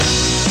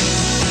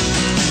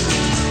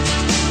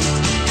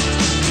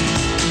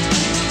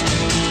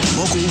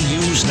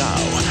Now,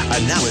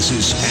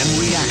 analysis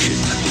and reaction.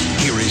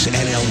 Here is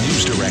NL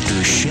News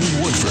Director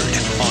Shane Woodford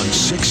on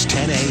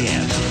 610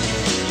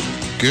 AM.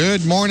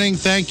 Good morning.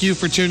 Thank you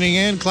for tuning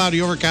in.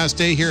 Cloudy, overcast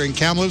day here in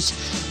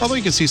Kamloops. Although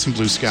you can see some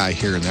blue sky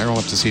here and there. We'll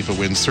have to see if it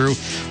wins through.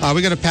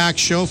 We got a packed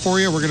show for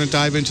you. We're going to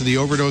dive into the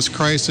overdose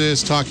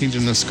crisis, talking to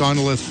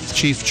Niskonalith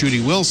Chief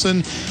Judy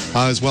Wilson,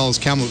 as well as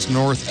Kamloops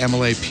North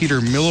MLA Peter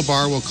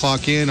Millibar will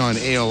clock in on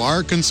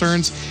ALR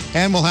concerns.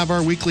 And we'll have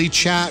our weekly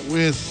chat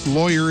with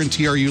lawyer and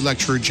TRU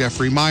lecturer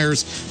Jeffrey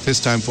Myers, this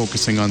time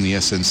focusing on the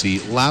SNC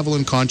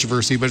Lavalin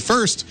controversy. But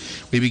first,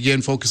 we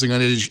begin focusing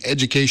on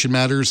education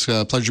matters.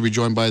 Pleasure to be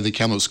joined by the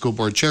Kamloops School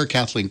Board Chair,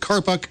 Kathleen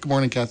Karpuk. Good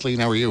morning, Kathleen.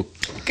 How are you?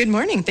 Good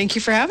morning. Thank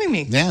you for having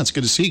me. Yeah, it's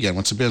good to see you again.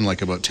 What's it been,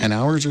 like about 10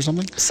 hours or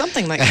something?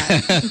 Something like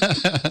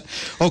that.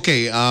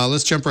 Okay,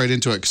 let's jump right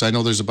into it, because I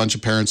know there's a bunch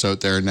of parents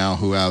out there now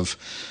who have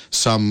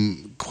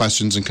some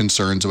questions and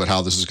concerns about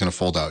how this is going to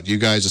fold out. You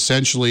guys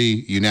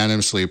essentially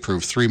unanimously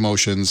approved 3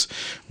 motions,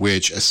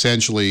 which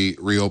essentially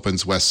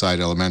reopens Westside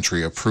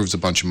Elementary, approves a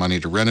bunch of money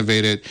to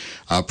renovate it,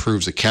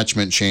 approves a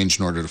catchment change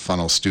in order to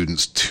funnel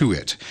students to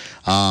it.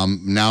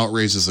 Now it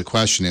raises the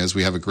question is,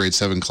 we have a grade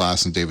 7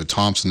 class in David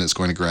Thompson that's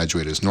going to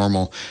graduate as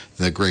normal.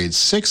 The grade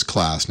 6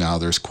 class now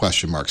there's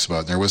question marks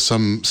about. There was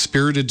some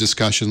spirited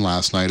discussion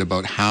last night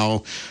about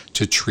how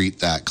to treat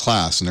that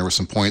class. And there were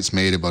some points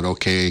made about,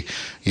 okay,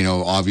 you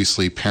know,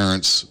 obviously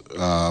parents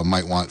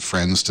might want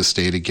friends to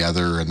stay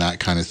together and that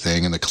kind of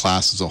thing, and the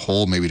class as a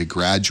whole maybe to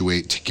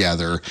graduate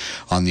together.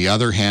 On the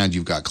other hand,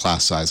 you've got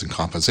class size and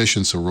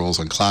composition, so rules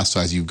on class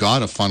size. You've got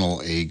to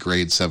funnel a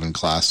grade 7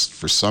 class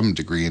for some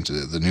degree into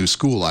the new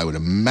school, I would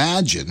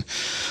imagine.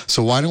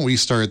 So why don't we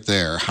start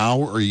there?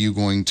 How are you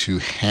going to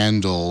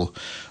handle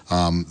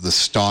the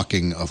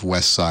stocking of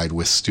Westside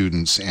with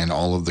students and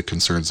all of the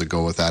concerns that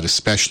go with that,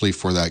 especially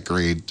for that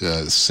grade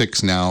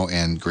 6 now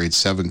and grade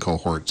 7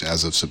 cohort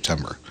as of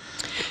September?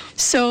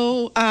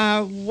 So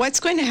what's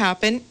going to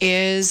happen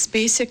is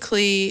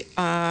basically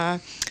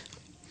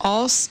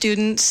all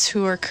students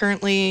who are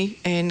currently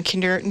in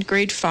kindergarten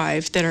grade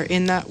 5 that are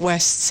in that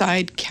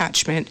Westside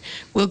catchment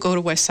will go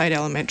to Westside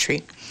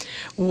Elementary.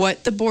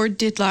 What the board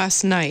did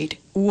last night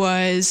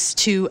was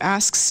to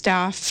ask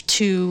staff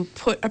to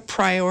put a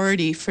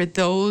priority for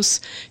those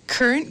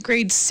current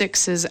grade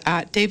 6s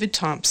at David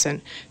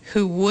Thompson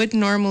who would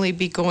normally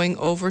be going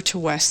over to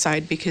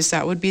Westside, because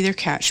that would be their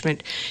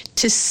catchment,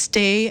 to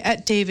stay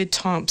at David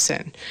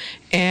Thompson.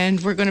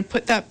 And we're going to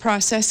put that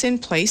process in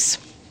place.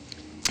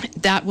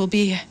 That will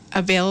be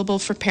available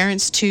for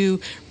parents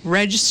to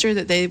register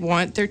that they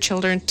want their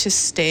children to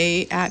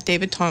stay at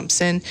David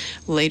Thompson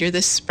later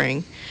this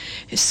spring,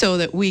 so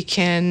that we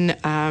can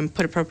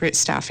put appropriate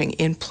staffing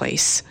in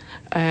place.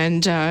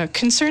 And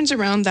concerns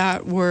around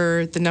that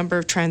were the number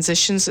of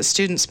transitions that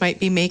students might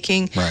be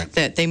making, right,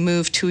 that they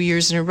move 2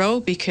 years in a row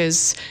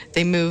because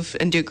they move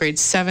and do grade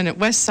 7 at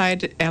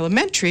Westside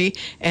Elementary,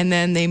 and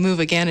then they move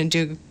again and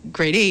do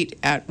grade 8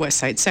 at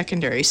Westside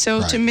Secondary. So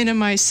right, to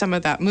minimize some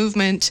of that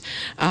movement,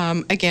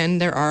 again,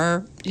 there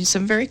are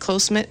some very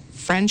close-knit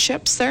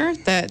friendships there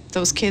that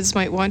those kids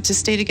might want to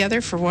stay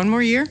together for one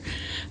more year.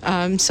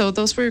 So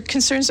those were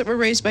concerns that were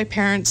raised by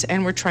parents,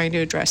 and we're trying to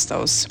address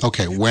those.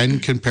 Okay, when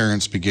can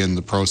parents begin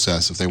the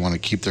process if they want to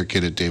keep their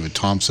kid at David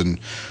Thompson,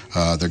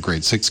 their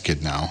grade 6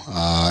 kid now,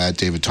 at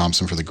David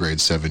Thompson for the grade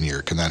 7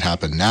 year? Can that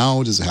happen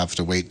now? Does it have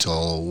to wait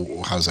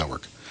till, how does that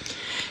work?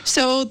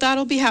 So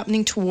that'll be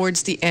happening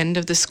towards the end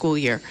of the school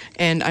year,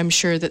 and I'm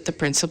sure that the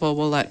principal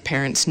will let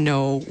parents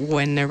know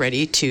when they're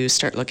ready to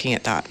start looking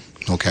at that.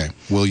 Okay.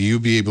 Will you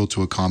be able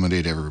to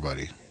accommodate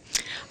everybody?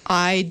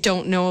 I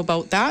don't know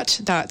about that.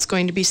 That's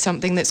going to be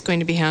something that's going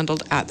to be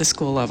handled at the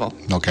school level.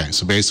 Okay.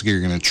 So basically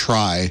you're going to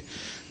try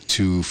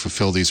to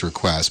fulfill these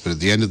requests, but at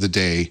the end of the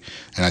day,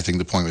 and I think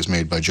the point was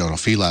made by Joan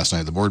O'Fee last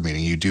night at the board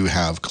meeting, you do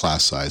have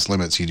class size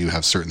limits. You do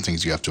have certain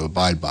things you have to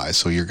abide by.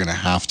 So you're going to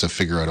have to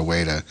figure out a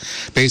way to,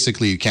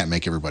 basically you can't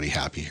make everybody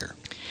happy here.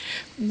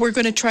 We're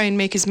going to try and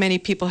make as many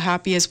people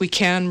happy as we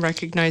can,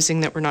 recognizing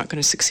that we're not going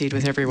to succeed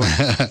with everyone.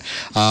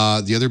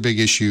 The other big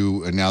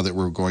issue, now that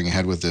we're going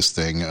ahead with this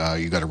thing,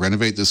 you got to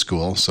renovate the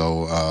school,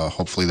 so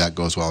hopefully that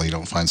goes well. You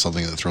don't find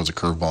something that throws a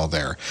curveball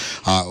there.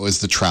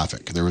 Was the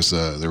traffic. There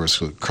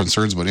was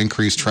concerns about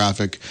increased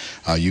traffic.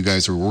 You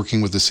guys are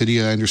working with the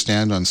city, I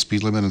understand, on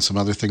speed limit and some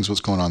other things.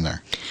 What's going on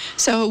there?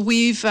 So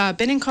we've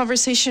been in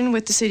conversation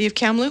with the city of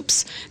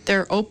Kamloops.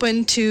 They're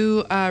open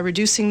to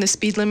reducing the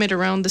speed limit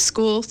around the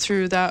school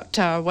through that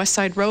West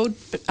Side Road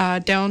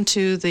down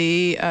to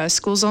the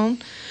school zone,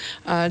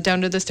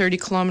 down to the 30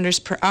 kilometers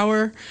per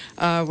hour.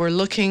 We're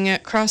looking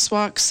at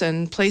crosswalks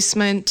and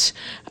placement.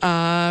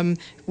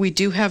 We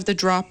do have the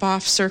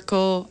drop-off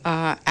circle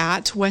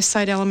at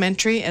Westside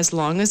Elementary. As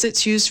long as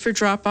it's used for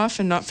drop-off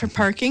and not for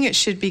parking, it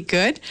should be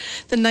good.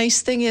 The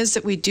nice thing is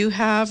that we do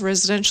have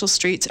residential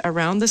streets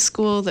around the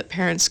school that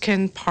parents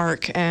can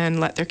park and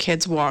let their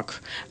kids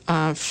walk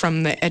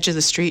from the edge of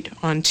the street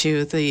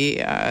onto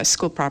the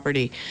school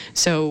property.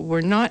 So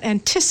we're not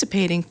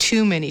anticipating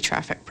too many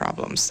traffic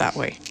problems that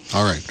way.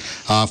 All right.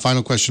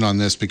 Final question on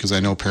this, because I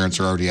know parents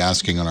are already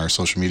asking on our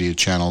social media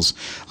channels.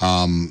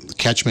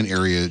 Catchment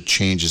area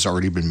change has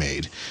already been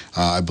made.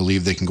 I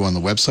believe they can go on the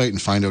website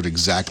and find out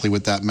exactly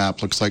what that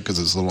map looks like, because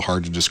it's a little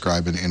hard to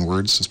describe in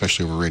words,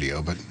 especially over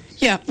radio. But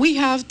yeah, we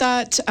have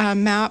that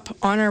map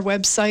on our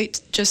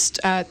website just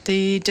at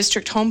the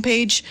district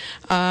homepage.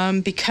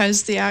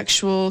 Because the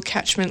actual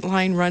catchment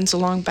line runs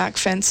along back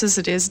fences,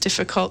 it is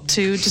difficult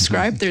to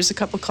describe. There's a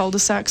couple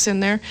cul-de-sacs in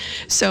there.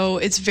 So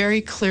it's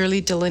very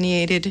clearly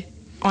delineated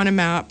on a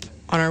map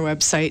on our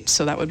website.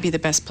 So that would be the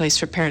best place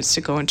for parents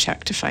to go and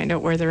check to find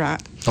out where they're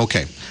at.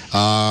 Okay.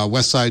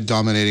 Westside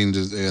dominating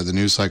the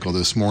news cycle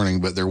this morning,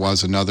 but there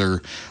was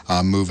another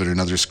move at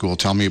another school.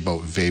 Tell me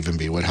about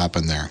Vavenby. What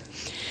happened there?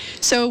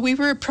 So we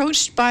were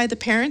approached by the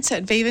parents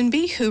at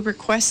Vavenby who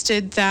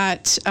requested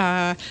that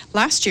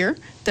last year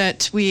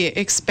that we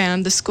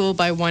expand the school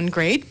by 1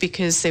 grade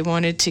because they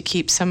wanted to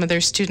keep some of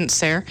their students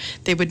there.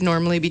 They would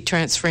normally be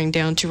transferring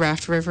down to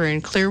Raft River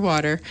and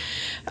Clearwater.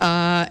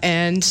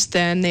 And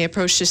then they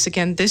approached us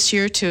again this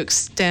year to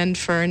extend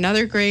for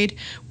another grade.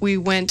 We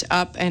went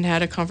up and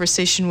had a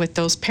conversation with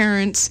those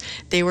parents.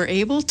 They were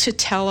able to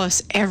tell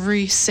us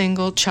every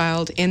single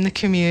child in the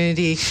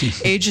community,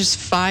 ages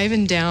 5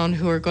 and down,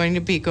 who are going to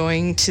be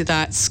going to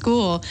that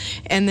school.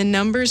 And the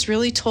numbers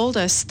really told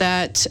us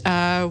that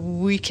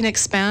we can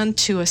expand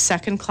to a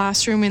second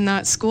classroom in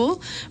that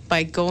school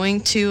by going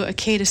to a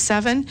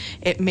K-7.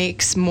 It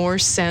makes more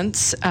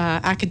sense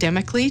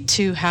academically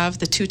to have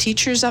the 2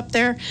 teachers up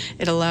there.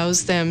 It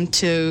allows them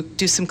to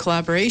do some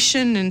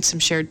collaboration and some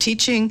shared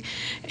teaching,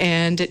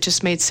 and it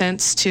just made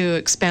sense to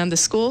expand the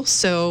school.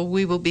 So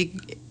we will be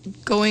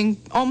going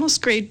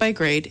almost grade by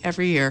grade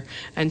every year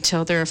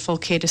until they're a full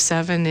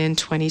K-7 in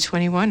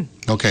 2021.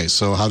 Okay,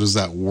 so how does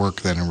that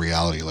work then in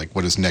reality? Like,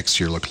 what does next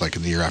year look like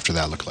and the year after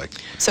that look like?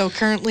 So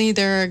currently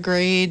they're a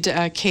grade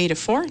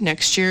K-4.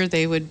 Next year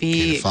they would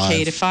be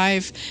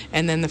K-5,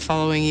 and then the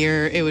following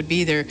year it would be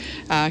either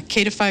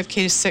K-5,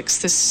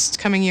 K-6 this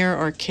coming year,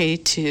 or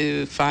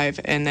K-5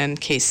 and then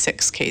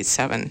K-6,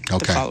 K-7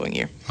 the following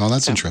year. Oh,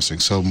 that's interesting.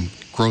 So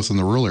growth in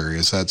the rural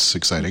areas, that's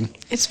exciting.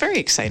 It's very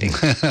exciting.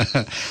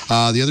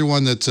 The other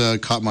one that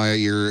caught my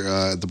ear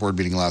at the board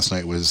meeting last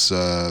night was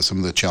some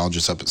of the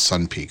challenges up at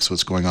Sun Peaks.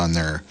 What's going on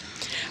there?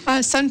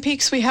 Sun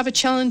Peaks, we have a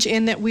challenge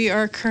in that we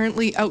are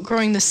currently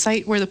outgrowing the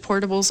site where the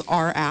portables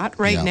are at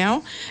right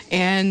now,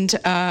 and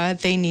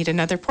they need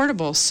another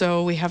portable.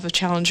 So we have a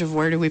challenge of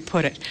where do we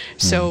put it.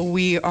 So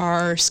we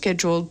are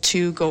scheduled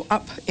to go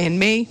up in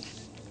May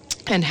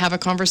and have a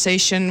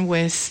conversation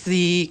with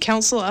the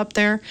council up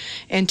there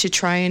and to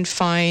try and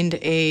find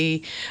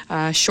a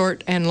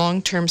short and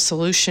long-term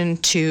solution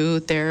to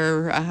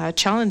their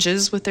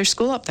challenges with their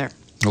school up there.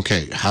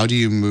 Okay, how do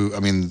you move? I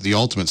mean, the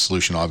ultimate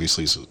solution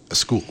obviously is a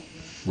school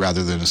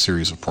rather than a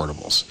series of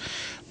portables.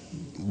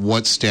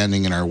 What's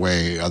standing in our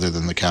way other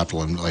than the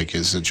capital? And like,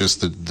 is it just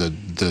the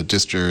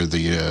district,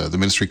 the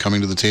ministry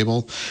coming to the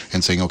table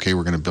and saying, okay,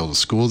 we're going to build a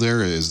school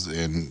there? Is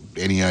in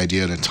any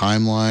idea and a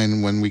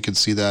timeline when we could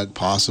see that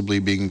possibly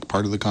being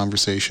part of the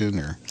conversation?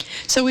 Or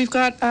so we've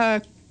got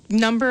a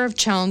number of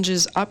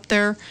challenges up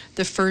there.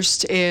 The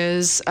first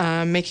is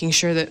making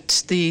sure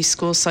that the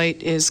school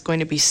site is going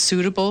to be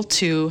suitable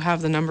to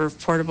have the number of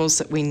portables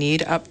that we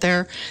need up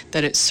there,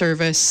 that it's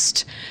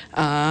serviced,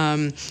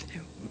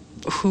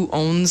 who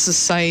owns the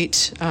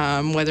site,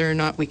 whether or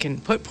not we can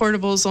put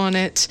portables on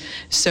it.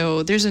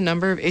 So there's a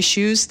number of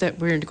issues that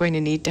we're going to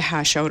need to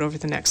hash out over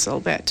the next little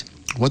bit.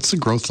 What's the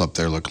growth up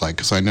there look like?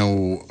 Because I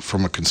know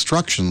from a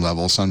construction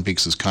level, Sun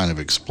Peaks is kind of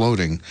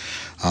exploding.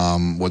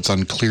 What's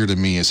unclear to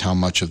me is how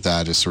much of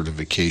that is sort of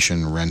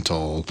vacation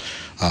rental,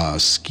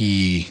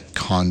 ski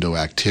condo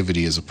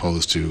activity as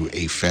opposed to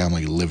a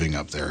family living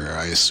up there.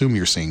 I assume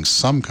you're seeing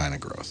some kind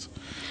of growth.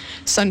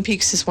 Sun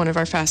Peaks is one of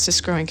our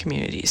fastest growing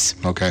communities.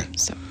 Okay.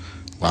 So.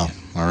 Wow.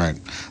 All right.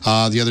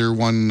 The other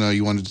one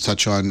you wanted to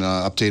touch on,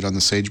 update on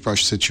the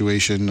sagebrush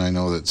situation. I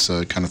know that's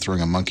kind of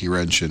throwing a monkey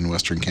wrench in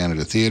Western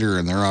Canada Theatre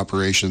and their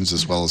operations,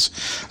 as well as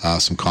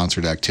some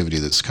concert activity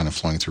that's kind of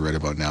flowing through right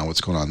about now.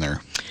 What's going on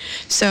there?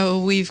 So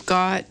we've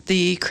got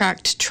the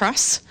cracked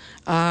truss.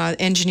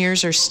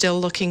 Engineers are still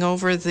looking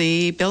over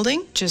the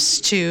building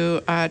just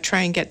to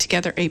try and get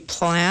together a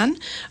plan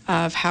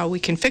of how we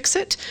can fix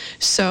it.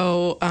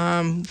 So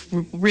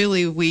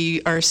really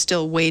we are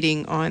still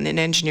waiting on an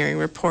engineering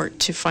report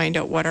to find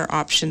out what our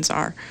options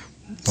are.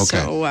 Okay.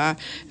 So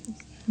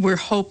we're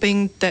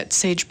hoping that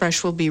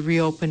Sagebrush will be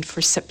reopened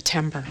for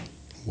September.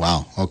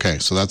 Wow. Okay.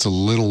 So that's a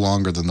little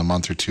longer than the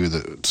month or two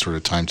that sort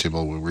of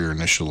timetable we were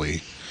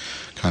initially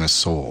kind of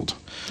sold.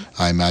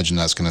 I imagine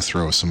that's going to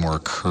throw some more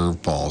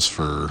curveballs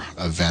for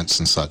events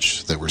and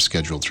such that were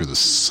scheduled through the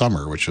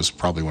summer, which is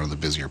probably one of the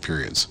busier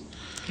periods.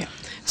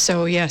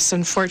 So yes,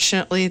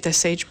 unfortunately, the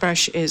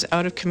sagebrush is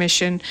out of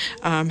commission.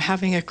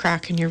 Having a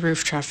crack in your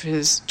roof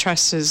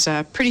truss is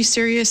pretty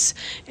serious,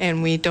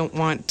 and we don't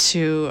want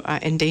to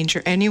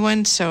endanger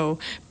anyone. So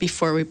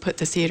before we put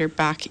the theater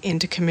back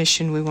into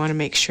commission, we want to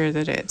make sure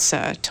that it's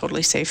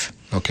totally safe.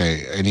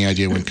 Okay. Any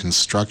idea when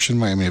construction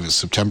might? I mean, if it's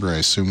September, I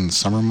assume in the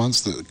summer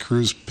months the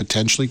crews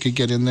potentially could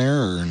get in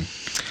there, or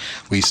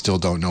we still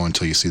don't know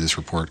until you see this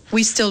report?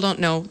 We still don't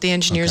know. The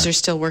engineers are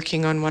still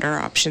working on what our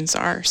options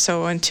are.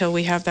 So until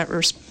we have that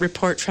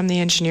report from the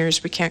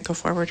engineers, we can't go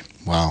forward.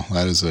 Wow,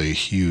 that is a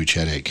huge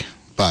headache.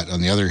 But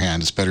on the other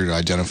hand, it's better to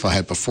identify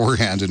it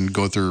beforehand and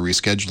go through a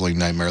rescheduling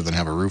nightmare than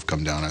have a roof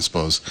come down, I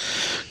suppose.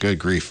 Good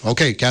grief.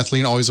 Okay,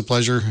 Kathleen, always a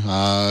pleasure.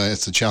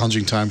 It's a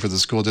challenging time for the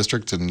school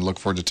district, and look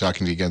forward to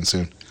talking to you again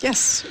soon.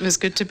 Yes, it was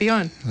good to be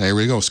on. There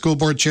we go. School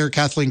Board Chair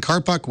Kathleen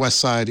Karpuk.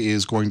 Westside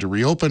is going to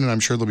reopen, and I'm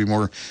sure there'll be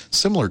more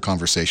similar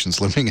conversations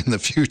living in the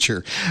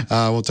future.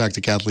 We'll talk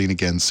to Kathleen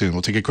again soon.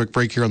 We'll take a quick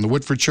break here on The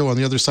Woodford Show. On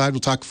the other side,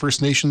 we'll talk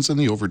First Nations and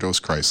the overdose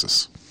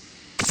crisis.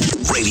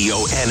 Radio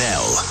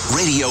NL,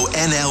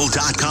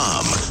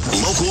 RadioNL.com.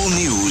 Local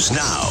news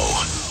now.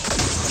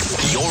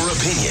 Your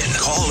opinion.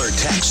 Call or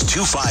text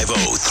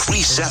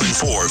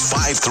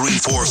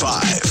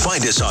 250-374-5345.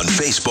 Find us on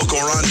Facebook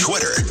or on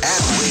Twitter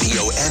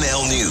 @Radio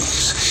NL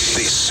News.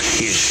 This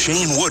is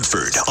Shane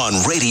Woodford on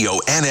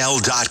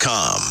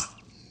RadioNL.com.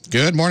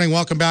 Good morning.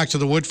 Welcome back to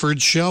the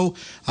Woodford Show.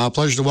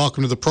 Pleasure to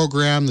welcome to the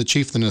program the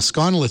Chief of the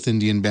Niskonalith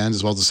Indian Band,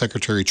 as well as the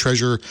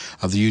Secretary-Treasurer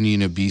of the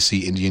Union of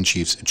BC Indian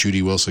Chiefs,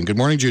 Judy Wilson. Good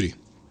morning, Judy.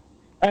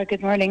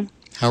 Good morning.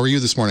 How are you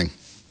this morning?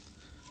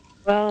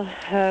 Well,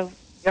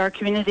 our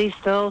community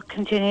still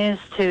continues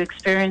to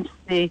experience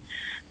the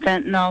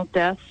fentanyl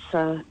deaths.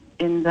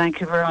 In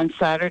Vancouver on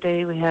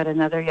Saturday, we had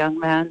another young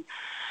man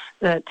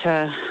that,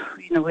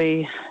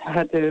 we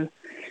had to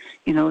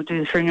do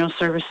the funeral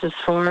services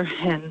for.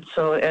 And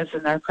so as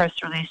in our press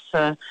release,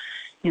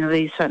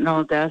 these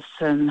fentanyl deaths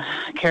and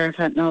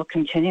carafentanyl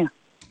continue.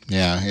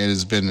 Yeah, it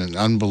has been an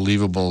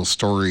unbelievable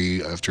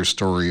story after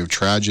story of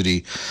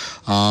tragedy.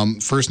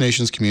 First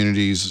Nations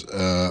communities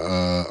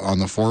on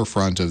the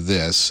forefront of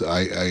this.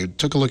 I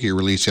took a look at your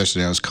release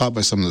yesterday. I was caught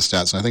by some of the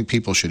stats, and I think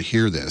people should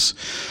hear this.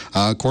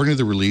 According to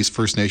the release,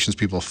 First Nations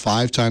people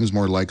 5 times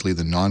more likely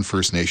than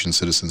non-First Nation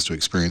citizens to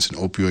experience an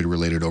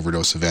opioid-related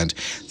overdose event,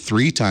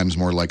 3 times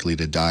more likely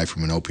to die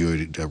from an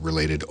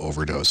opioid-related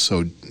overdose.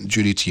 So,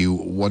 Judy, to you,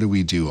 what do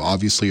we do?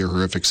 Obviously a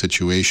horrific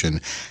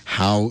situation.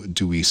 How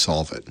do we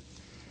solve it?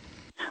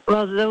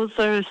 Well, those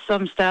are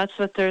some stats,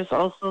 but there's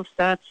also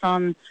stats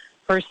on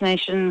First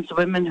Nations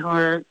women who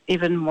are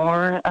even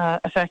more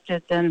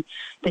affected than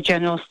the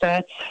general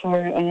stats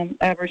for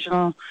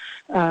Aboriginal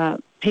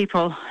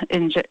people.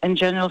 In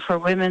general, for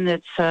women,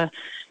 it's 5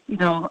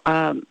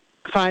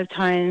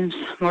 times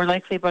more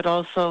likely, but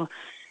also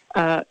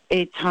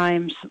 8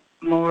 times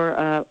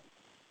more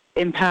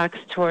impacts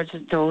towards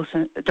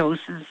doses,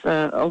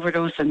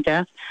 overdose, and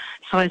death.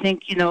 So I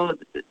think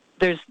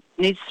there's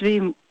needs to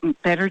be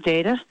better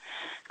data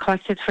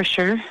collected for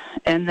sure.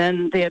 And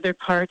then the other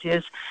part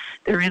is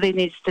there really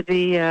needs to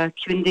be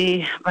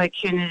community by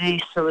community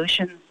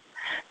solutions.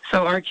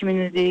 So our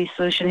community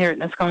solution here at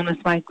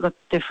Niskonalith might look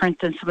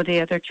different than some of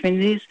the other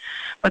communities,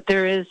 but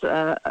there is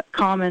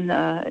common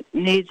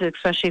needs,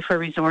 especially for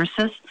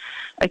resources.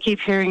 I keep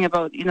hearing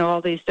about,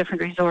 all these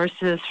different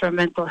resources for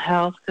mental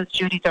health, because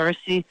Judy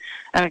Darcy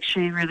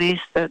actually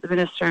released, the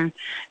minister,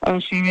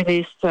 she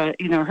released,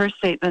 her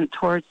statement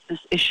towards this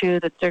issue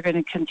that they're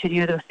going to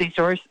continue with these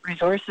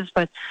resources,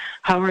 but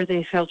how are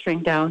they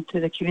filtering down to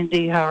the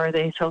community? How are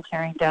they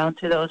filtering down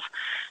to those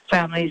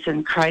families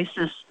in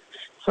crisis?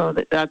 So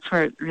that's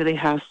where it really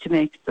has to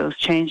make those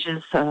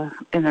changes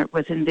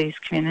within these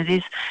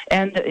communities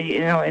and,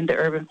 in the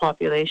urban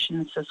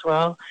populations as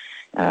well.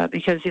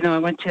 Because, I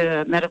went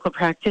to a medical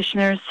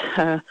practitioners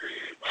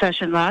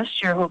session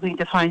last year hoping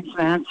to find some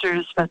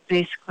answers, but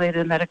basically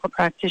the medical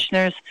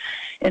practitioners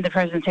in the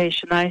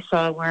presentation I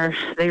saw where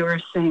they were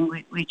saying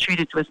we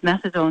treat it with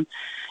methadone,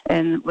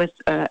 and with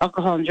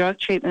alcohol and drug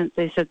treatment,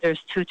 they said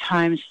there's 2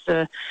 times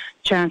the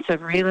chance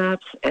of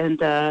relapse and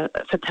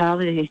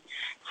fatality.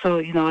 So,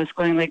 I was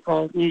going like,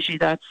 well, usually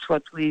that's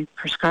what we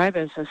prescribe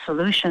as a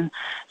solution.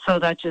 So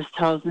that just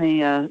tells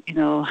me,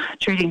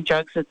 treating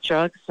drugs with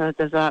drugs,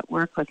 does that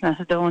work with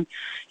methadone?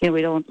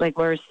 We don't,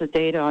 where's the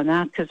data on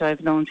that? Because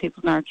I've known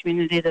people in our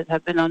community that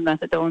have been on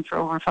methadone for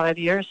over 5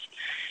 years.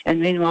 And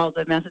meanwhile,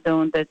 the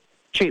methadone, the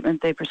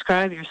treatment they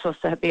prescribe, you're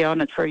supposed to be on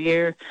it for a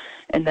year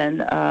and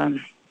then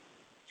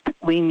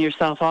wean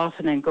yourself off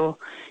and then go,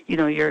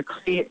 you're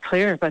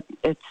clear, but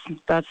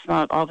that's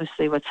not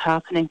obviously what's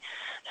happening.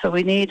 So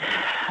we need,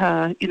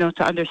 to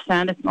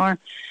understand it more.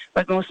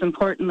 But most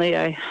importantly,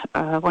 I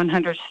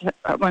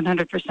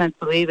 100%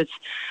 believe it's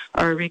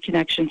our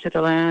reconnection to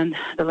the land,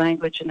 the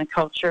language, and the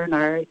culture, and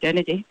our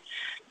identity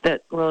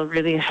that will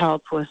really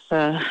help with,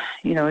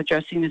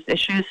 addressing these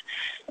issues.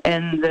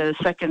 And the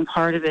second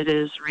part of it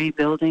is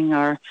rebuilding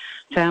our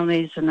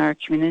families and our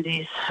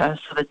communities so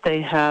that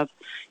they have,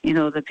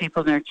 the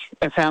people in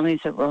their families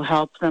that will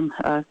help them,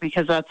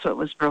 because that's what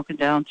was broken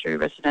down through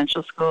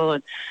residential school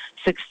and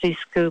 60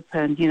 Scoop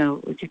and,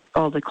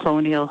 all the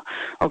colonial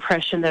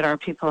oppression that our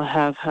people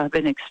have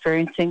been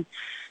experiencing.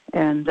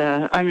 And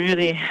I'm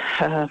really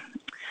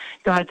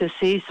glad to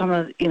see some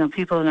of,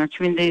 people in our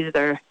community that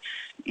are,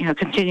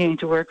 continuing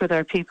to work with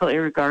our people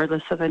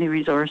regardless of any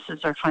resources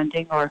or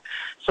funding or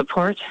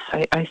support.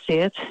 I see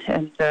it,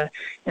 and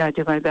I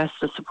do my best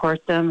to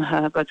support them,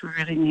 but we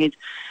really need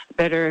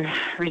better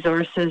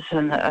resources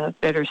and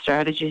better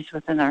strategies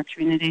within our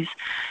communities.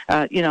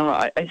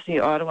 I see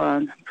Ottawa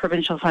and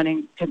provincial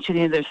funding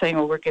continue. They're saying,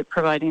 we're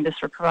providing this,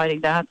 we're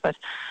providing that, but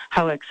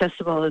how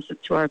accessible is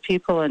it to our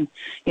people, and,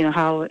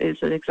 how is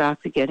it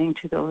exactly getting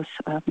to those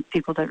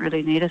people that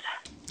really need it?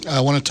 I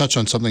want to touch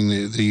on something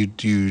that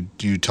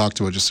you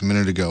talked about just a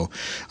minute ago,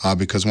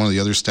 because one of the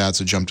other stats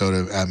that jumped out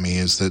at me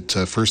is that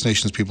First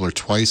Nations people are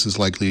twice as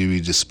likely to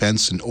be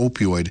dispensed an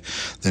opioid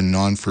than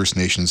non-First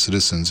Nations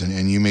citizens.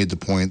 And you made the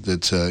point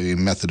that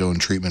methadone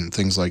treatment and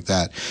things like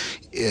that.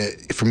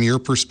 From your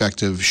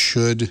perspective,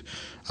 should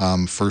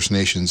First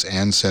Nations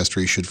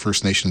ancestry, should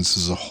First Nations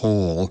as a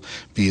whole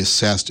be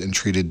assessed and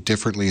treated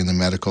differently in the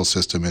medical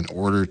system in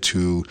order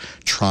to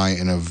try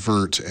and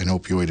avert an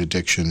opioid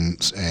addiction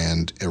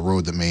and a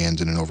road that may end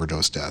in an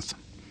overdose death?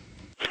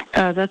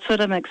 That's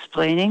what I'm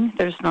explaining.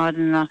 There's not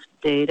enough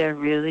data,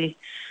 really.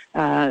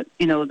 I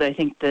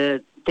think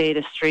the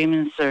data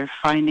streams or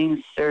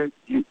findings are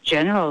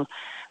general,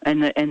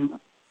 and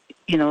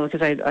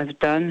because I've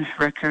done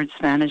records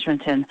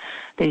management and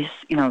these,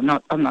 I'm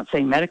not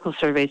saying medical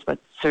surveys, but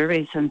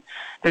surveys, and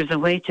there's a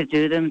way to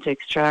do them to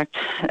extract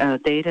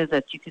data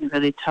that you can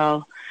really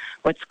tell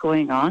what's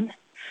going on.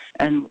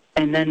 And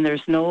then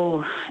there's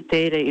no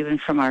data even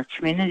from our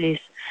communities.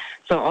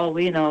 So all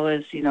we know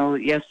is,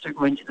 yes, they're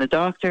going to the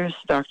doctors.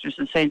 Doctors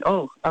are saying,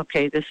 oh,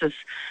 okay, this is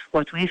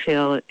what we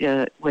feel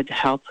would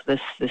help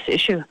this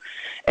issue.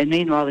 And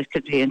meanwhile, it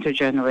could be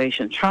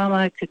intergenerational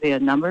trauma. It could be a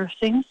number of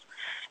things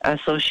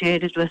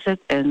associated with it,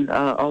 and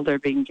all they're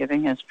being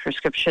given is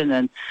prescription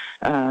and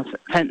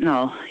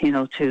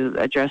fentanyl, to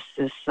address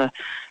this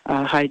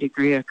high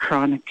degree of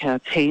chronic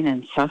pain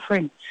and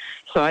suffering.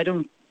 So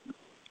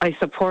I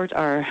support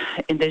our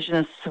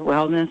Indigenous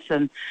wellness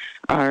and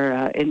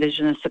our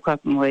Indigenous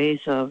Secwepemc ways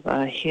of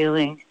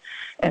healing,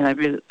 and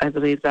I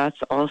believe that's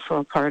also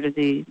a part of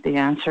the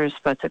answers.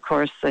 But of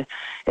course,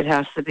 it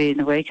has to be in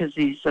a way, because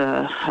these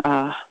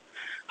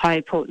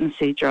high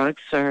potency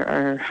drugs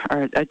are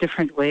a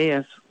different way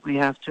of we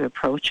have to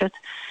approach it.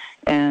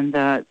 And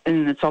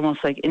it's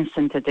almost like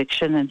instant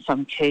addiction in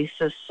some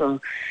cases. So,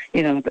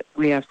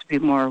 we have to be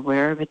more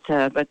aware of it.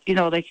 But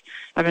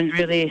I've been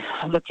really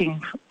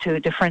looking to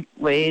different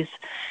ways.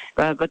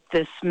 But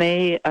this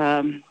May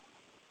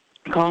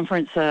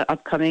conference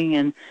upcoming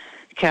in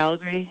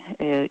Calgary,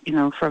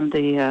 from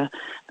the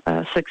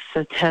 6th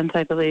to 10th,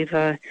 I believe,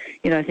 I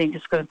think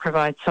it's going to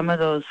provide some of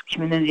those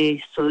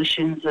community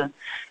solutions and,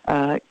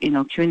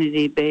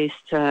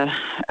 community-based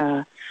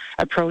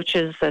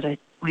approaches that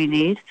we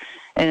need.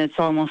 And it's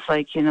almost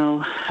like,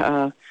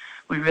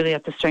 we really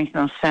have to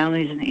strengthen those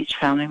families, and each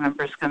family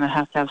member is going to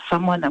have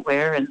someone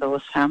aware in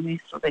those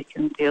families so they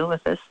can deal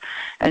with this,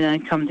 and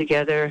then come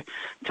together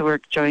to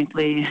work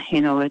jointly,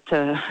 at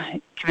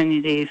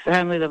community,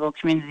 family level,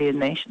 community, and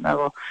nation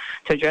level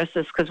to address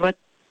this. Because what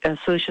a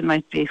solution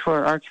might be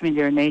for our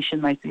community or nation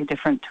might be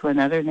different to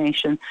another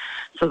nation.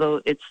 So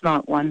though it's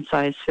not one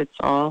size fits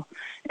all,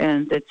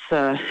 and it's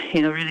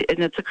really, and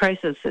it's a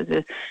crisis.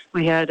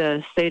 We had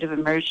a state of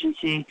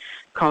emergency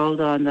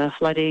called on the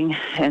flooding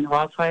and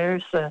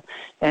wildfires,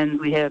 and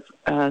we have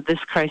this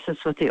crisis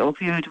with the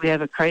opioid. We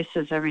have a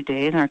crisis every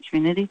day in our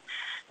community,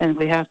 and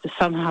we have to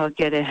somehow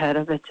get ahead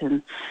of it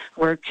and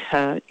work,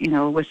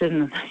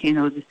 within,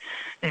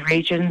 the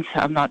regions.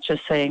 I'm not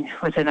just saying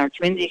within our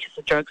community, because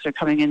the drugs are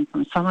coming in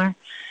from somewhere,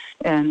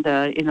 and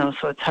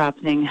so it's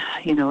happening,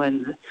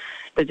 in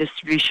the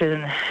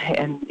distribution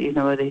and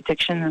the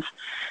addictions.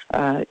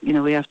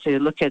 We have to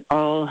look at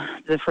all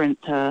different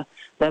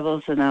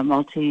levels in a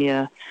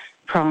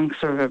multi-pronged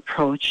sort of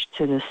approach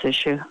to this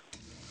issue.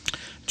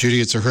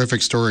 Judy, it's a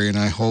horrific story, and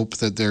I hope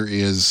that there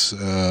is,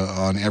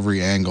 on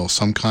every angle,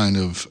 some kind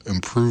of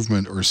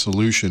improvement or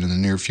solution in the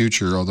near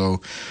future, although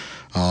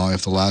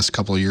if the last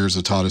couple of years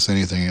have taught us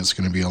anything, it's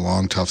going to be a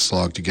long, tough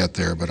slog to get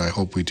there, but I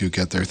hope we do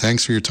get there.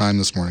 Thanks for your time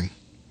this morning.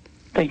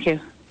 Thank you.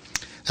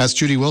 That's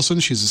Judy Wilson.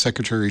 She's the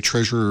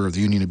Secretary-Treasurer of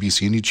the Union of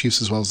BC Indian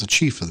Chiefs, as well as the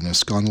Chief of the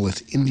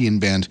Niskonalith Indian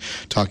Band,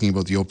 talking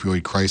about the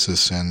opioid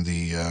crisis and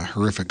the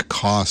horrific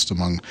cost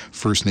among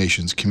First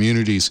Nations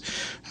communities.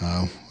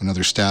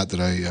 Another stat that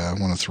I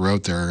want to throw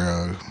out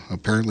there,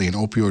 apparently an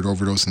opioid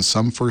overdose in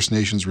some First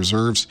Nations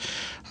reserves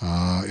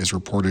is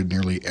reported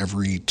nearly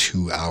every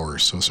 2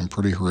 hours. So some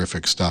pretty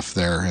horrific stuff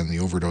there, and the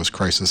overdose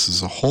crisis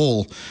as a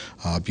whole,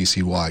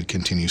 BC-wide,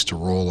 continues to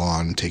roll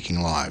on, taking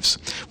lives.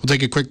 We'll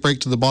take a quick break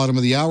to the bottom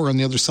of the hour. On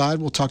the other side,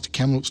 we'll talk to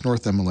Kamloops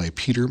North MLA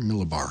Peter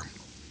Milobar.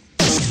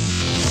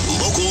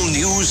 Local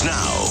News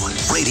Now,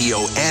 Radio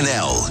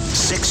NL,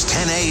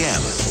 610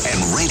 AM,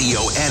 and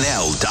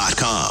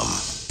RadioNL.com.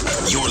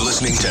 You're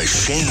listening to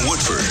Shane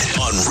Woodford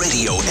on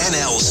Radio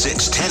NL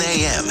 610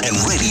 AM and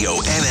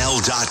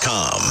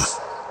RadioNL.com.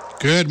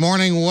 Good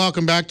morning.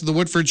 Welcome back to the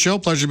Woodford Show.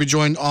 Pleasure to be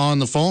joined on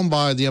the phone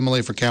by the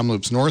MLA for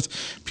Kamloops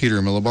North, Peter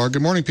Millibar.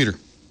 Good morning, Peter.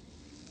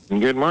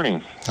 Good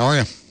morning. How are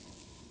you?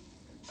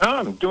 Oh,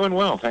 I'm doing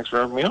well. Thanks for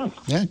having me on.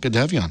 Yeah, good to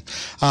have you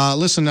on.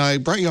 Listen, I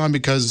brought you on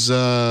because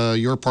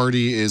your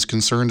party is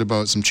concerned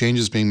about some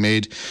changes being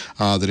made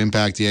that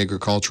impact the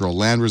agricultural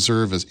land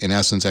reserve. In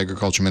essence,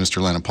 Agriculture Minister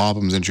Lana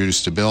Popham has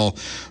introduced a bill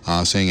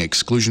saying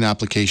exclusion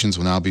applications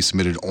will now be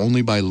submitted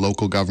only by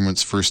local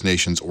governments, First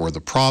Nations, or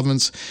the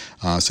province,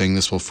 saying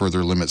this will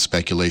further limit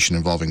speculation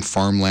involving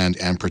farmland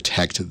and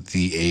protect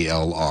the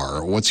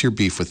ALR. What's your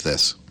beef with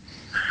this?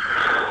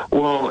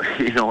 Well,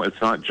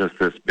 it's not just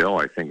this bill.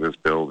 I think this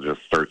bill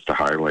just starts to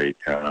highlight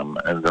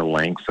the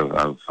lengths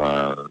of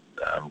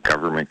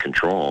government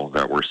control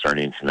that we're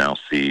starting to now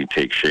see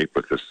take shape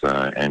with this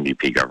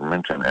NDP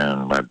government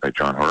and led by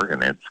John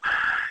Horgan.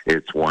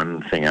 It's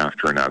one thing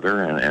after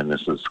another, and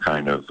this is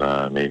kind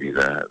of maybe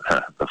the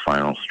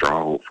final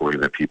straw, hopefully,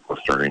 that people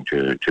are starting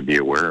to be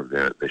aware of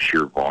the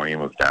sheer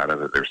volume of data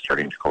that they're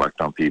starting to collect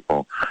on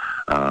people,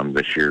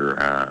 the sheer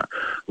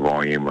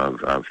volume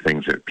of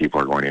things that people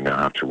are going to now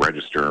have to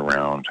register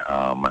around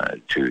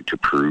to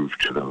prove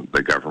to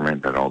the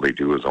government that all they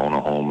do is own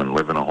a home and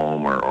live in a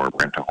home or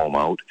rent a home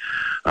out.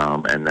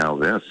 And now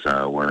this,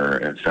 where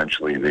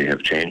essentially they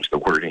have changed the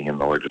wording in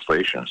the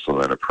legislation so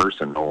that a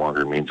person no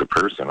longer means a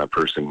person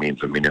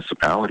means a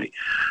municipality.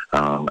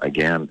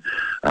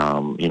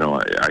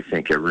 I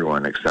think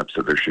everyone accepts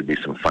that there should be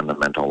some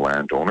fundamental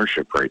land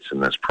ownership rights in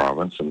this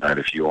province, and that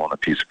if you own a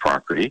piece of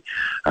property,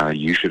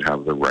 you should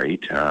have the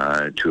right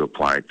to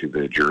apply to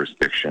the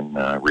jurisdiction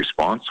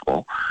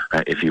responsible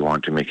if you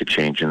want to make a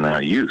change in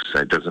that use.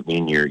 It doesn't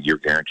mean you're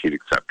guaranteed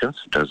acceptance.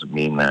 It doesn't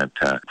mean that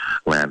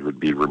land would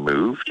be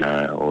removed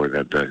or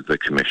that the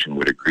commission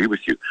would agree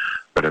with you.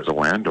 But as a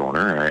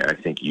landowner, I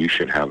think you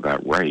should have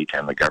that right,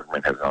 and the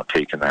government has now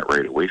taken that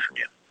right away from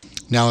you.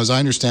 Now, as I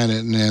understand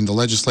it, and the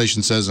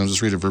legislation says, and I'll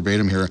just read it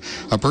verbatim here,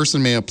 a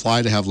person may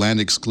apply to have land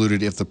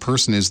excluded if the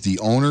person is the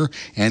owner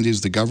and is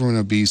the government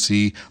of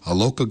BC, a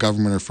local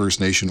government or First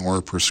Nation, or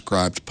a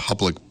prescribed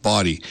public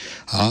body.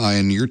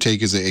 And your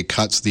take is that it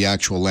cuts the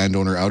actual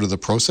landowner out of the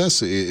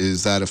process.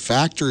 Is that a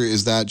fact, or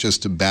is that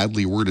just a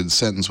badly worded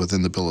sentence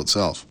within the bill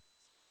itself?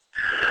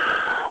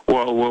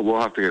 Well, we'll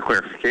have to get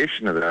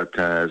clarification of that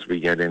as we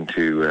get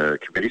into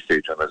committee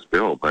stage on this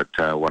bill. But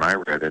when I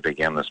read it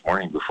again this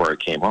morning before I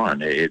came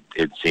on, it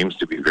seems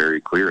to be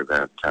very clear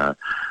that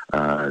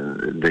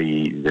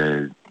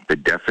the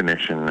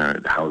definition,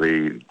 how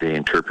they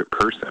interpret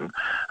person,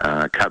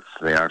 cuts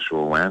the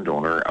actual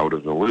landowner out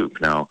of the loop.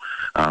 Now,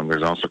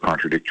 there's also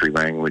contradictory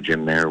language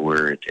in there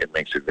where it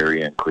makes it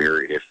very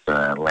unclear if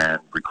land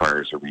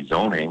requires a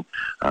rezoning,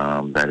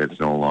 that it's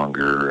no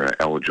longer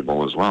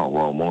eligible as well.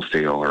 Well, most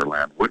ALR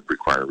land would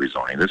require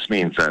rezoning. This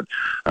means that,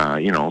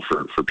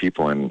 for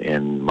people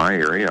in my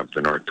area up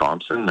to North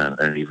Thompson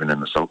and even in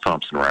the South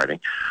Thompson riding,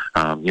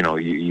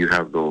 you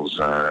have those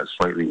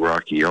slightly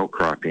rocky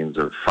outcroppings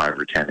of 5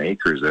 or 10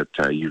 acres that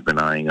you've been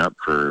eyeing up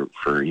for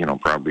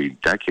probably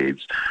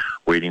decades,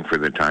 waiting for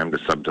the time to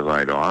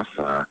subdivide off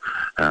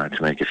to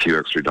make a few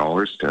extra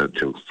dollars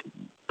to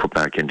put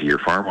back into your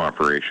farm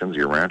operations,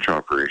 your ranch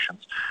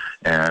operations,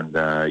 and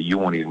you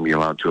won't even be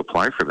allowed to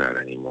apply for that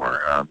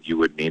anymore. You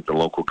would need the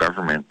local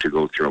government to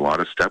go through a lot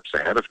of steps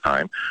ahead of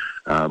time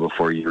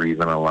before you're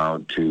even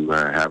allowed to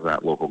have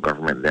that local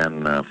government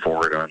then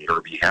forward on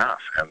your behalf.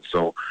 And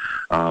so,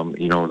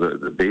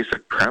 the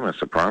basic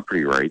premise of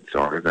property rights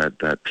are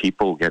that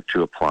people get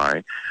to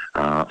apply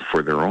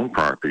for their own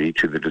property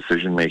to the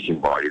decision-making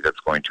body that's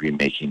going to be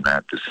making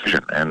that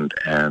decision.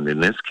 And in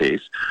this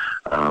case,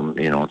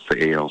 it's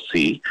the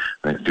ALC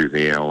through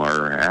the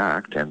ALR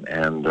Act,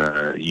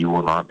 and you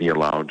will not be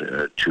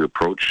allowed to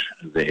approach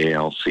the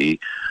ALC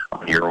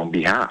on your own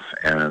behalf.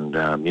 And,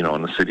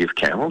 in the city of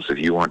Kamloops, if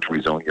you want to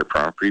rezone your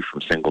property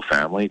from single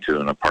family to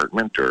an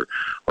apartment or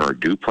a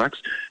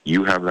duplex,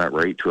 you have that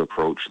right to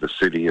approach the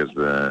city as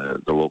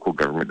the local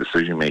government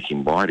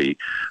decision-making body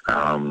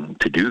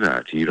to do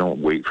that. You don't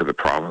wait for the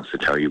province to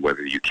tell you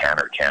whether you can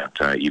or can't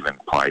even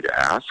apply to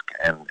ask.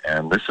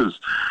 And this is,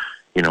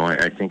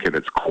 I think at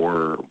its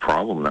core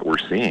problem that we're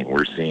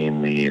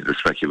seeing the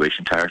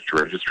speculation tax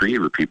registry,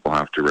 where people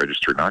have to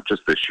register not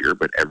just this year,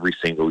 but every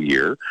single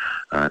year,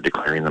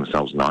 declaring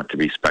themselves not to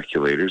be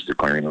speculators,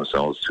 declaring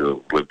themselves to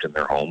have lived in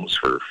their homes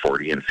for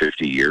 40 and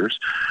 50 years.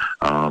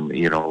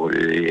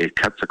 It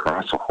cuts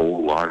across a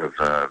whole lot of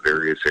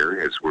various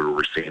areas where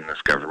we're seeing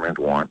this government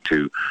want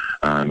to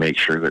make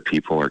sure that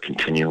people are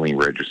continually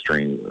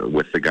registering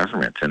with the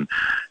government.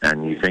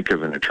 And you think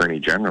of an attorney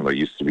general that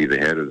used to be the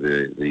head of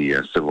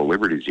the Civil Liberties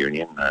Liberties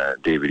Union,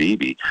 David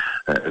Eby,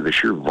 the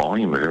sheer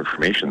volume of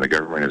information the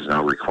government is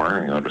now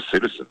requiring out of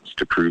citizens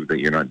to prove that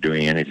you're not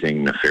doing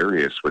anything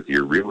nefarious with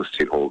your real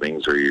estate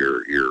holdings or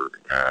your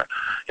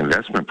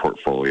investment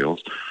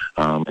portfolios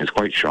is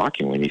quite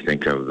shocking when you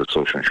think of the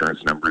social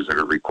insurance numbers that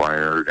are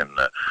required and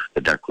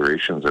the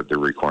declarations that they're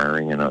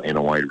requiring in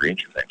a wide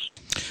range of things.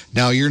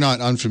 Now, you're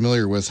not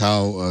unfamiliar with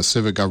how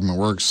civic government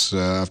works.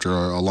 After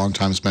a long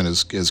time spent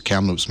as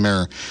Kamloops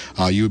mayor,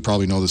 you would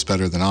probably know this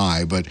better than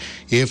I. But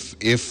if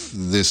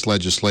this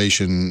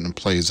legislation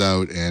plays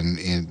out and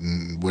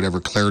in whatever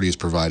clarity is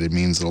provided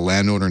means that a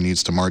landowner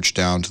needs to march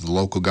down to the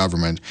local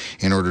government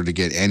in order to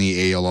get any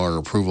ALR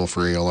approval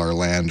for ALR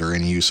land or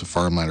any use of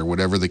farmland or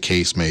whatever the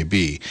case may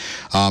be,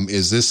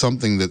 is this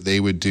something that they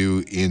would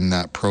do in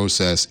that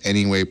process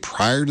anyway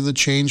prior to the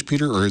change,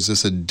 Peter, or is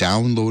this a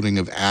downloading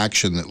of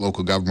action that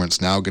local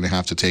government's now going to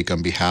have to take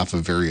on behalf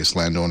of various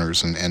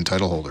landowners and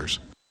title holders?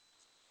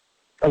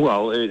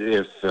 Well,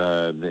 if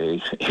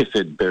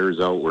it bears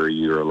out where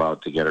you're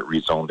allowed to get it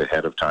rezoned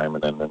ahead of time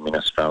and then the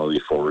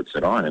municipality forwards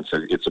it on,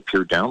 it's a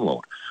pure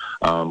download.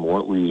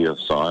 What we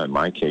saw in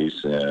my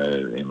case,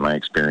 in my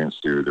experience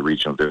through the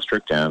regional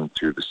district and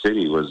through the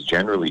city, was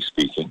generally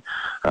speaking,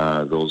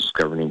 those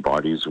governing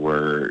bodies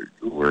were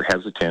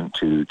hesitant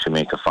to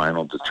make a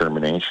final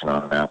determination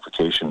on an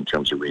application in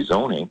terms of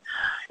rezoning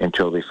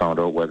until they found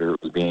out whether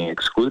it was being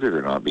excluded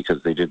or not,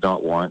 because they did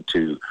not want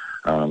to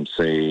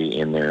say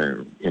in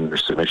their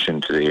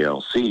submission to the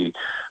ALC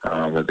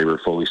that they were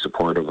fully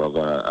supportive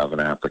of an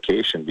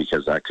application,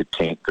 because that could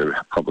taint the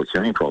public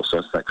hearing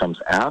process that comes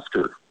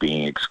after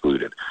being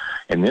excluded.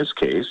 In this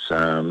case,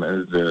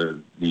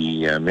 the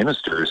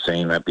minister is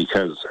saying that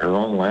because her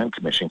own land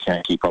commission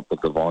can't keep up with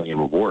the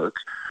volume of work,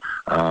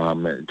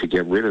 to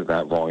get rid of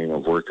that volume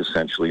of work,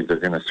 essentially, they're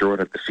going to throw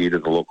it at the feet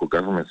of the local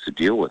governments to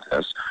deal with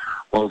this.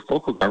 Well, if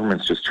local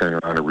governments just turn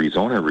around and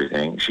rezone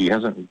everything, she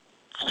hasn't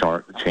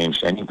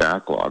changed any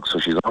backlog, so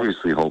she's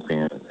obviously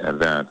hoping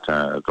that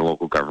the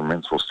local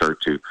governments will start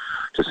to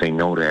say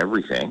no to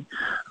everything,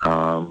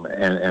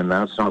 and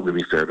that's not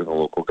really fair to the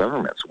local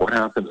governments. What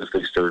happens if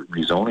they start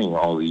rezoning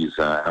all these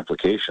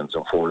applications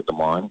and forward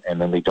them on,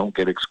 and then they don't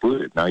get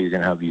excluded? Now you're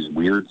going to have these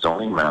weird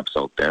zoning maps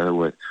out there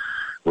with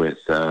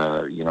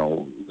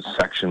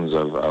sections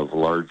of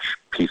large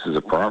pieces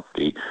of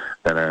property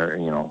that are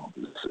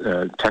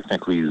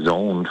technically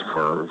zoned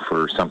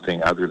for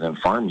something other than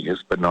farm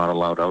use, but not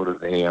allowed out of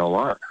the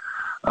ALR.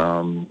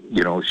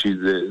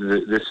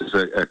 This is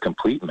a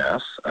complete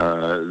mess.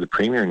 The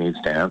Premier needs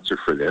to answer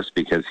for this,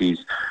 because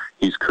he's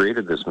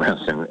created this mess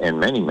in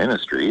many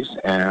ministries,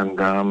 and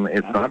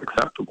it's not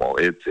acceptable.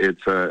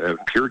 It's a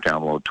pure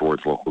download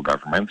towards local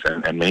governments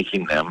and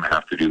making them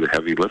have to do the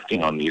heavy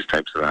lifting on these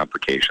types of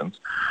applications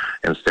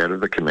instead of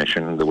the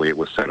commission the way it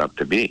was set up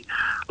to be.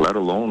 Let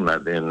alone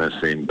that in the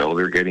same bill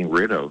they're getting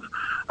rid of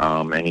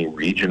any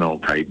regional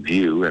type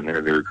view, and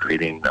they're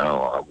creating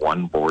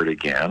one board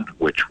again,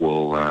 which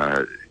will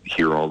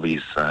hear all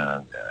these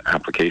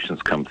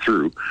applications come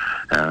through.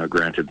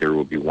 Granted, there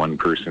will be one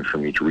person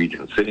from each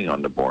region sitting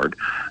on the board,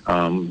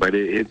 but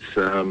it's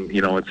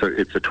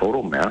a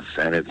total mess,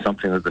 and it's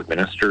something that the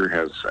minister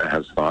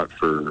has thought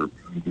for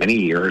many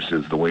years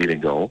is the way to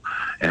go,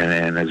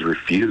 and has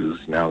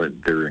refused, now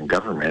that they're in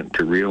government,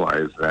 to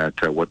realize that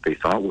what they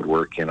thought would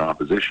work in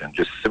opposition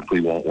just simply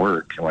won't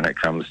work when it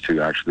comes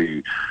to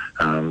actually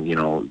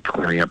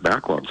clearing up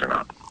backlogs or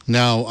not.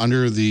 Now,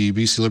 under the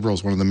BC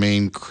Liberals, one of the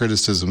main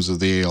criticisms of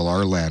the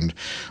ALR land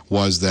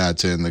was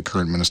that, and the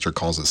current minister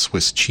calls it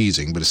Swiss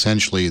cheesing, but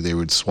essentially they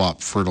would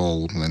swap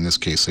fertile, in this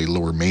case, say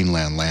lower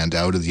mainland land,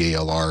 out of the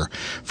ALR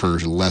for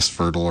less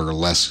fertile or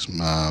less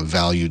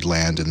valued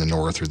land in the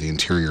north or the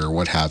interior or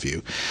what have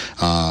you.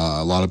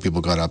 A lot of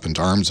people got up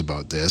into arms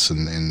about this,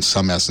 and in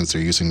some essence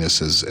they're using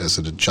this as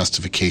a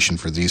justification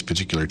for these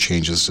particular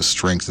changes to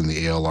strengthen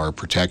the ALR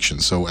protection.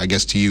 So I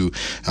guess to you,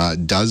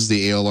 does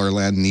the ALR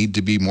land need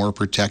to be more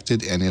protected?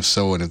 And if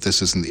so, and if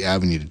this isn't the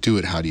avenue to do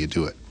it, how do you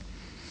do it?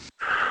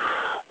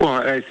 Well,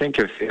 I think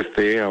if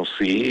the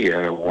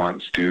ALC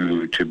wants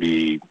to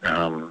be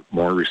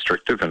more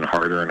restrictive and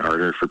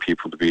harder for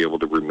people to be able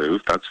to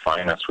remove, that's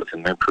fine. That's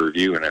within their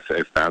purview. And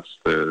if that's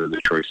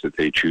the choice that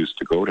they choose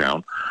to go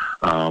down,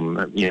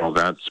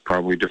 that's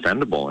probably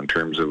defendable in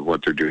terms of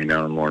what they're doing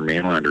down in Lower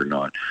Mainland or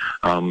not.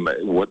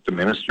 What the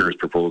minister is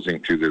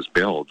proposing through this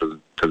bill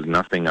does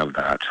nothing of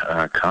that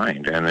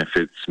kind. And if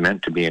it's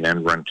meant to be an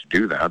end run to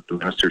do that, the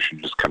minister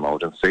should just come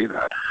out and say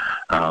that.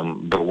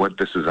 But what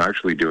this is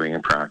actually doing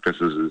in practice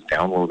is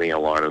downloading a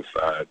lot of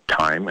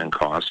time and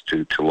cost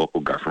to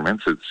local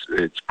governments.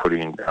 It's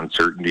putting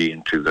uncertainty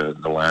into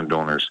the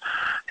landowners'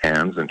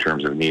 hands in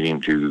terms of needing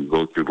to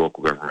go through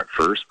local government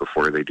first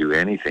before they do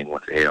anything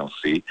with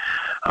ALC.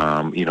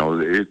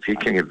 it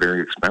can get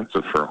very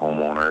expensive for a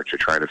homeowner to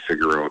try to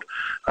figure out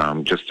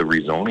just the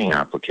rezoning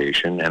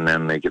application, and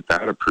then they get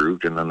that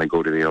approved, and then they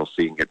go to the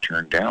LC and get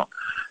turned down.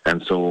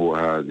 And so,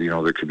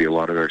 there could be a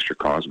lot of extra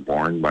costs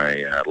borne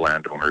by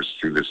landowners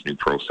through this new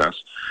process,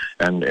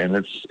 and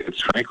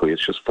it's frankly,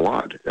 it's just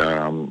flawed.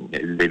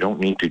 They don't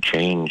need to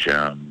change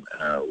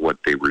what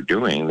they were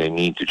doing. They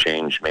need to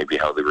change maybe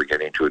how they were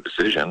getting to a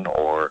decision,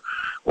 or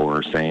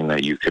saying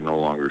that you can no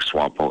longer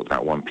swap out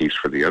that one piece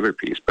for the other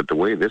piece. But the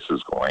way this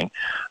is going,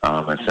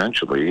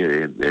 essentially,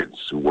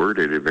 it's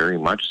worded very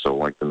much so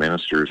like the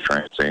minister is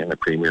trying to say, and the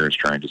premier is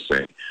trying to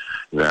say,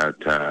 that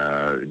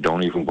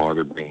don't even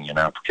bother bringing an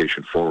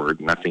application forward.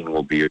 Nothing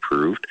will be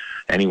approved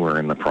anywhere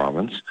in the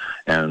province,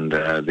 and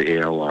the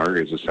ALR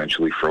is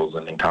essentially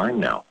frozen in time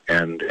now.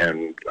 And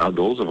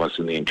those of us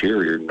in the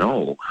interior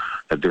know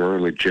that there are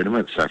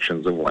legitimate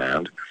sections of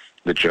land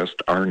that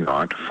just are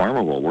not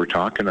farmable. We're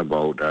talking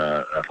about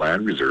a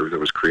land reserve that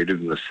was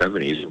created in the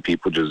 70s, and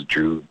people just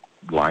drew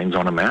lines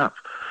on a map.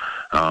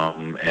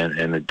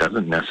 And it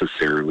doesn't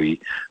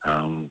necessarily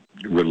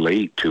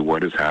relate to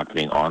what is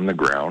happening on the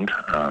ground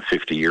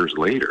 50 years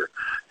later.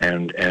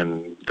 And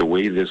the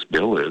way this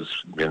bill has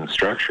been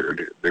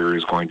structured, there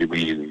is going to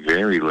be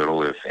very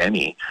little, if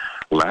any,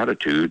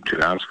 latitude to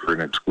ask for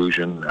an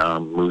exclusion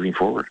moving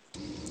forward.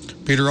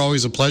 Peter,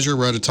 always a pleasure.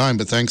 We're out of time,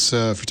 but thanks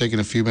for taking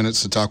a few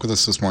minutes to talk with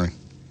us this morning.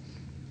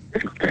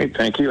 Okay,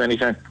 thank you.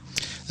 Anytime.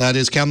 That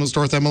is Kamloops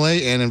North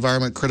MLA and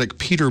environment critic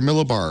Peter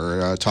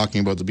Millibar talking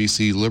about the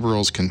BC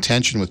Liberals'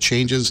 contention with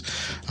changes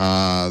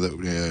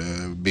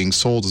being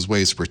sold as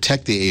ways to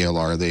protect the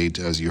ALR. They,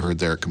 as you heard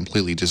there,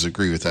 completely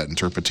disagree with that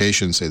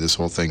interpretation, say this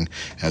whole thing,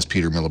 as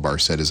Peter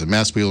Millibar said, is a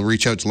mess. We'll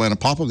reach out to Lana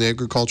Popo, the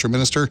Agriculture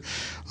Minister,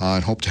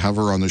 and hope to have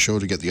her on the show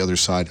to get the other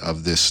side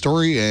of this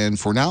story. And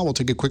for now, we'll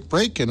take a quick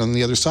break, and on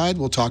the other side,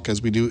 we'll talk,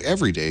 as we do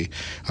every day,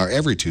 or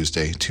every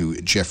Tuesday, to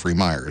Jeffrey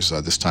Myers,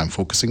 this time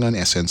focusing on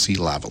SNC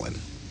Lavalin.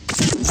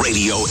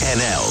 Radio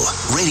NL,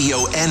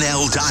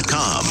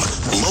 RadioNL.com.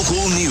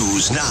 Local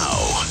news now.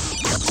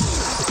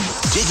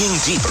 Digging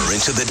deeper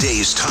into the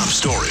day's top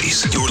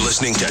stories, you're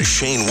listening to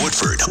Shane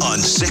Woodford on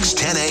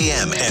 610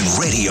 AM and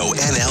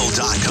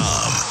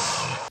RadioNL.com.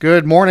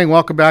 Good morning.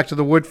 Welcome back to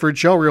the Woodford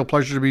Show. Real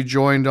pleasure to be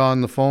joined on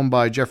the phone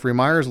by Jeffrey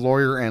Myers,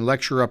 lawyer and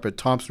lecturer up at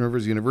Thompson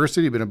Rivers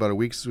University. Been about a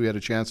week since we had a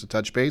chance to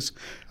touch base.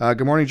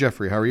 Good morning,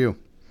 Jeffrey. How are you?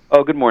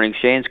 Oh, good morning,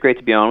 Shane. It's great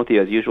to be on with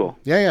you, as usual.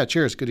 Yeah,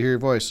 cheers. Good to hear your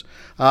voice.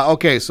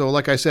 Okay, so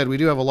like I said, we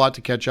do have a lot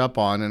to catch up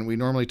on, and we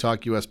normally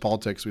talk U.S.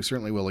 politics. We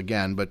certainly will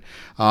again, but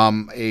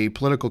a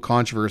political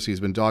controversy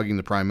has been dogging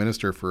the Prime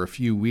Minister for a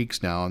few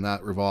weeks now, and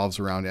that revolves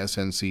around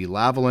SNC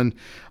Lavalin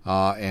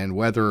and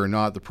whether or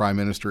not the Prime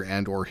Minister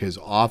and or his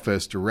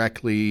office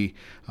directly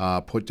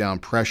put down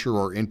pressure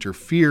or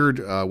interfered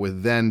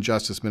with then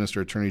Justice Minister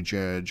Attorney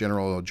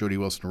General Jody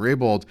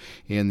Wilson-Raybould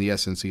in the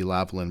SNC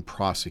Lavalin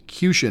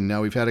prosecution.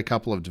 Now, we've had a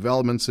couple of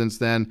developments since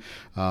then.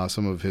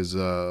 Some of his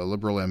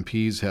Liberal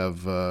MPs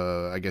have,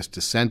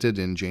 dissented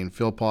in Jane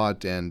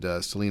Philpott and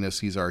Selena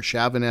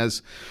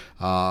Cesar-Chavez,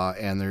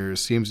 and there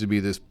seems to be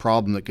this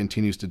problem that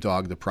continues to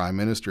dog the Prime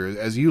Minister.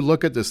 As you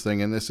look at this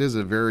thing, and this is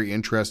a very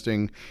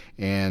interesting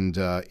and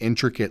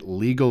intricate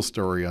legal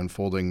story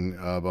unfolding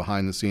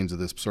behind the scenes of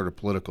this sort of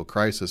political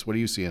crisis, what are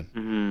you seeing?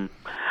 Mm-hmm.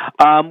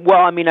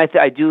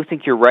 I do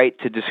think you're right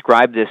to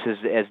describe this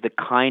as the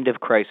kind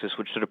of crisis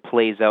which sort of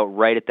plays out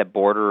right at the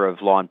border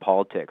of law and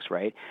politics,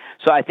 right?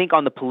 So I think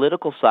on the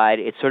political side,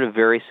 it's sort of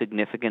very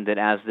significant that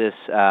as this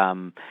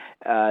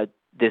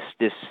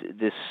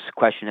this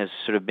question has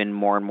sort of been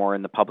more and more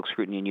in the public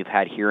scrutiny, and you've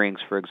had hearings,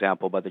 for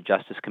example, by the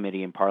Justice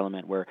Committee in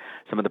Parliament where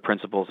some of the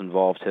principals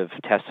involved have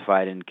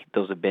testified, and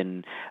those have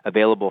been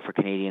available for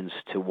Canadians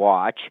to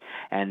watch,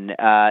 and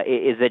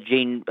is that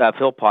Jane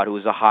Philpott, who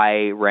was a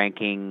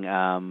high-ranking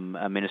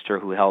minister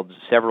who held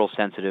several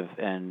sensitive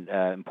and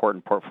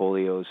important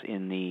portfolios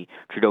in the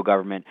Trudeau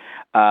government,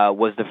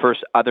 was the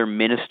first other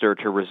minister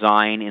to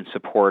resign in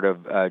support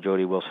of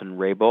Jody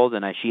Wilson-Raybould,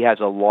 and she has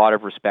a lot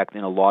of respect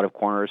in a lot of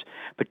corners,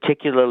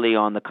 particularly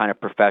on the kind of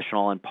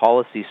professional and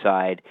policy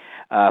side,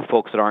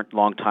 folks that aren't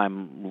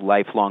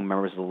lifelong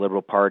members of the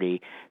Liberal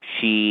Party.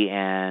 She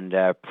and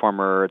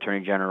former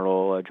Attorney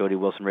General Jody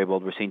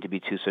Wilson-Raybould were seen to be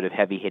two sort of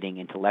heavy-hitting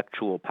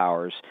intellectual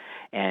powers,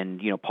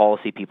 and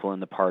policy people in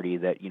the party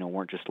that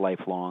weren't just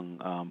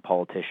lifelong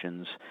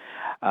politicians,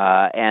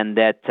 and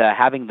that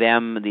having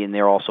them, and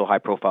they're also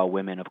high-profile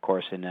women, of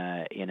course, in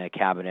a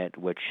cabinet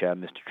which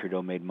Mr.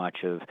 Trudeau made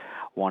much of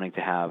wanting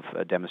to have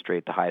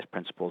demonstrate the highest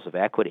principles of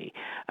equity.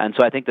 And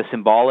so I think the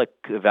symbolic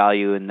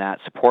value in that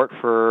support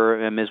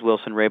for Ms.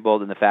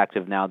 Wilson-Raybould and the fact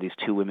of now these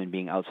two women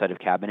being outside of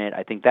cabinet,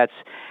 I think that's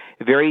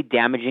very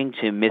damaging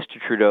to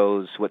Mr.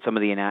 Trudeau's, what some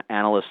of the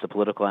analysts, the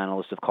political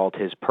analysts, have called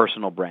his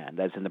personal brand,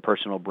 as in the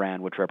personal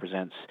brand which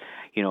represents,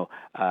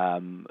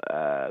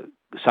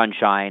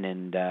 sunshine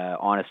and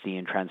honesty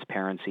and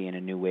transparency and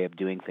a new way of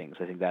doing things.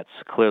 I think that's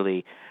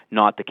clearly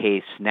not the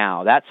case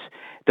now. That's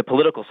the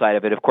political side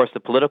of it. Of course,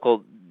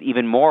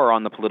 even more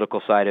on the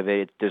political side of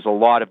it, there's a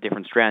lot of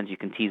different strands you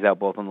can tease out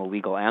both on the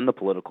legal and the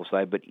political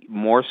side, but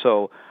more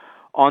so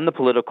on the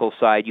political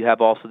side, you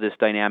have also this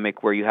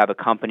dynamic where you have a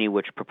company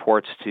which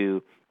purports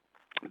to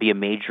be a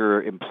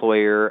major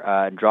employer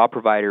and job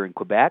provider in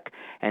Quebec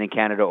and in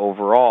Canada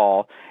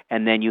overall,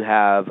 and then you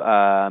have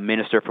a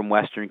minister from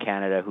Western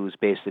Canada who's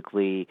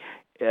basically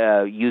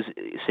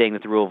saying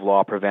that the rule of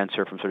law prevents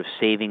her from sort of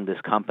saving this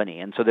company.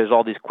 And so there's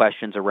all these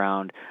questions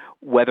around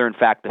whether, in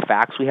fact, the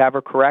facts we have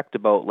are correct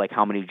about like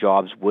how many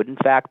jobs would, in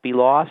fact, be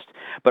lost,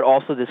 but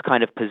also this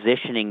kind of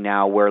positioning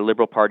now where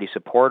Liberal Party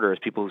supporters,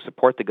 people who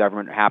support the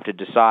government, have to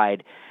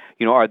decide,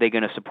 are they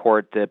going to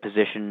support the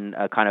position,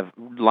 kind of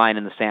line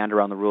in the sand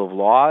around the rule of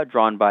law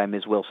drawn by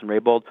Ms.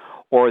 Wilson-Raybould,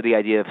 or the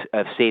idea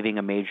of saving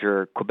a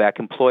major Quebec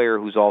employer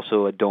who's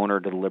also a donor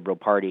to the Liberal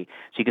Party.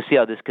 So you can see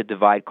how this could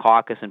divide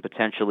caucus and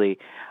potentially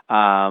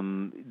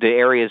the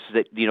areas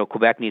that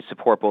Quebec needs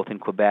support, both in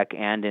Quebec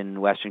and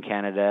in Western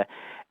Canada.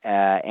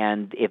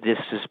 And if this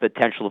is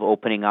potential of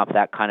opening up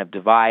that kind of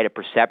divide, a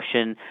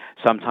perception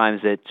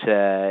sometimes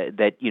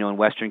that in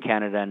Western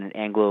Canada and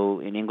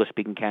in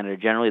English-speaking Canada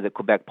generally, that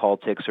Quebec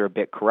politics are a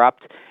bit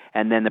corrupt,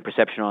 and then the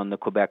perception on the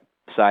Quebec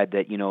side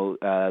that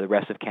the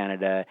rest of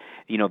Canada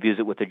views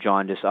it with a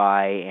jaundiced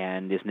eye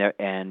and is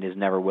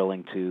never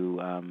willing to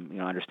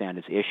understand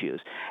its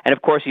issues. And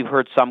of course, you've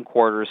heard some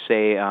quarters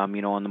say on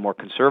the more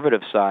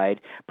conservative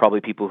side,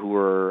 probably people who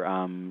are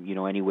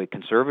anyway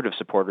conservative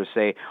supporters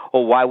say,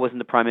 oh, why wasn't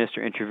the Prime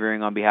Minister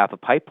interfering on behalf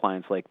of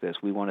pipelines like this?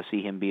 We want to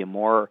see him be a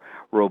more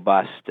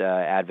robust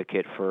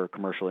advocate for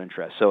commercial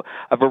interests. So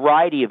a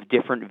variety of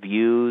different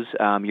views.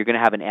 You're going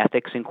to have an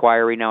ethics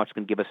inquiry now. It's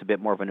going to give us a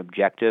bit more of an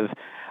objective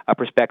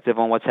perspective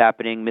on what's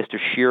happening. Mr.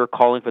 Scheer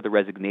calling for the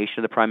resignation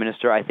of the Prime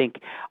Minister. I think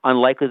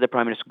unlikely the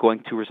Prime Minister is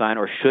going to resign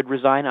or should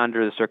resign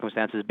under the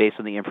circumstances based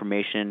on the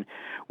information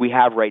we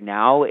have right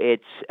now.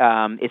 It's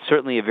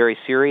certainly a very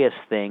serious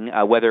thing.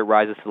 Whether it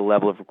rises to the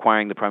level of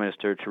requiring the Prime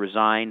Minister to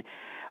resign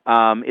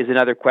is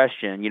another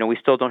question. We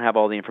still don't have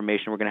all the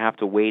information. We're going to have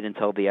to wait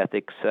until the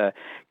Ethics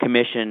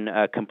Commission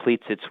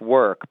completes its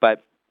work.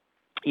 But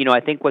I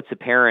think what's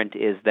apparent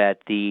is that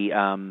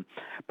the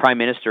Prime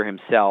Minister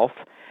himself,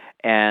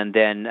 and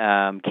then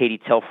Katie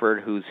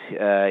Telford, who's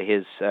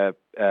his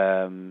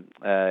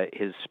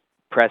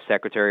press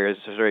secretary,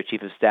 or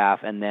chief of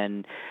staff, and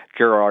then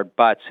Gerard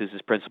Butts, who's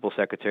his principal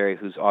secretary,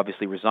 who's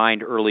obviously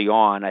resigned early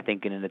on, I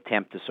think in an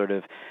attempt to sort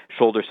of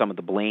shoulder some of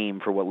the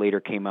blame for what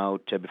later came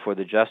out before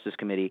the Justice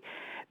Committee.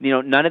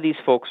 None of these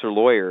folks are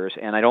lawyers,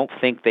 and I don't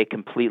think they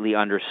completely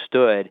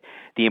understood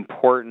the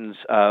importance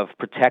of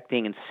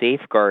protecting and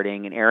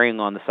safeguarding and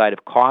erring on the side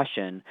of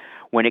caution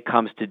when it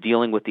comes to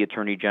dealing with the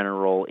Attorney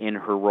General in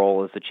her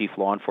role as the Chief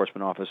Law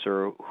Enforcement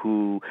Officer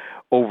who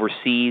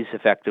oversees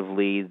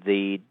effectively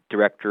the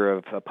Director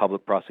of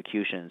Public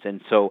Prosecutions.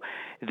 And so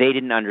they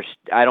didn't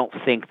I don't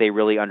think they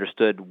really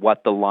understood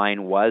what the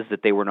line was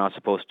that they were not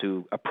supposed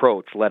to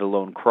approach, let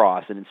alone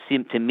cross. And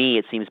to me,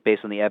 it seems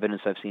based on the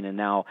evidence I've seen and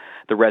now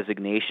the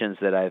resignations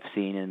that I've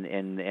seen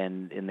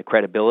and the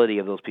credibility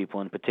of those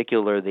people, in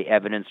particular the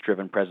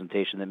evidence-driven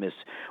presentation that Ms.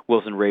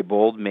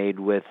 Wilson-Raybould made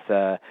with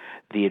the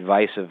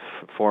advice of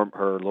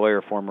her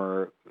lawyer,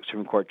 former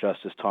Supreme Court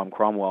Justice Tom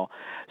Cromwell,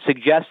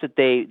 suggests that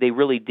they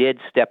really did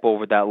step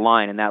over that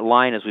line. And that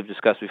line, as we've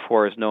discussed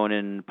before, is known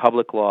in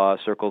public law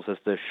circles as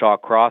the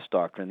Shaw-Cross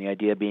Doctrine, the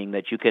idea being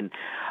that you can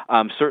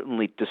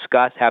certainly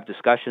have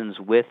discussions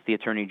with the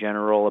Attorney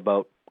General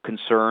about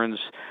concerns,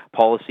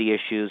 policy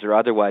issues, or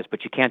otherwise,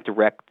 but you can't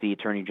direct the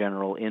Attorney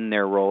General in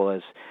their role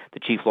as the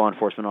Chief Law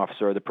Enforcement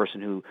Officer or the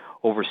person who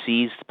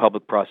oversees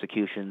public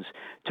prosecutions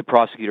to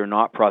prosecute or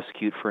not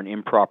prosecute for an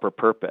improper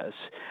purpose.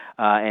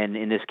 And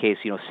in this case,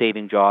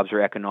 saving jobs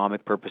or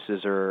economic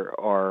purposes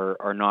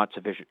are not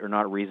sufficient or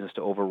not reasons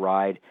to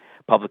override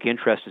public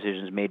interest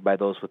decisions made by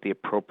those with the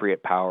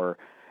appropriate power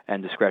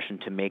and discretion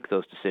to make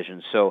those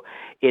decisions. So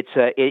it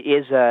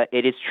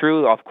is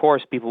true. Of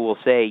course, people will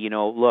say,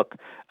 look,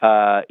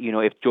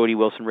 if Jody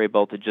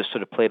Wilson-Raybould had just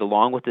sort of played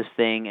along with this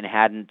thing and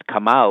hadn't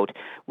come out,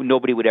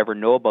 nobody would ever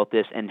know about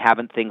this. And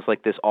haven't things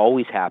like this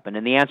always happened?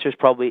 And the answer is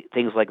probably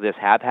things like this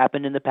have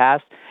happened in the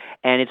past.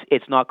 And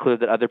it's not clear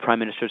that other prime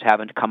ministers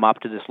haven't come up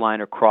to this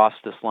line or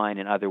crossed this line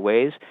in other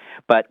ways.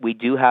 But we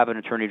do have an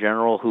Attorney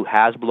General who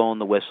has blown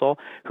the whistle,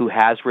 who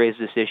has raised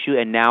this issue,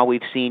 and now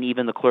we've seen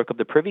even the clerk of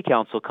the Privy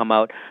Council come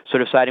out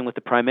sort of siding with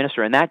the Prime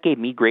Minister. And that gave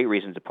me great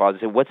reason to pause.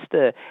 I said, what's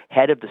the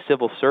head of the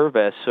civil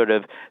service sort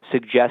of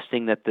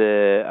suggesting that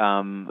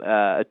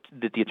the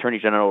Attorney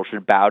General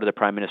should bow to the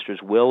Prime Minister's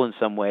will in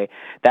some way?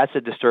 That's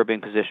a disturbing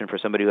position for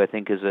somebody who I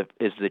think is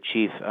the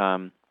chief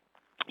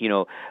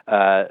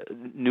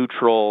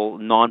neutral,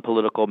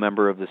 non-political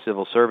member of the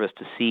civil service.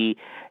 To see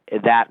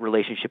that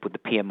relationship with the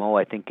PMO,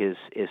 I think, is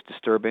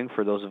disturbing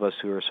for those of us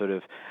who are sort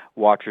of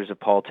watchers of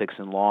politics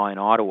and law in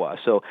Ottawa.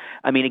 So,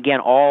 I mean, again,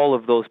 all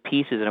of those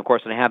pieces, and of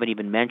course, I haven't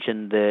even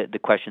mentioned the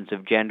questions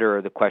of gender,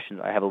 or the questions,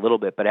 I have a little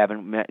bit, but I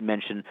haven't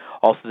mentioned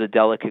also the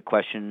delicate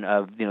question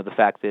of, the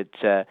fact that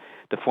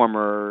the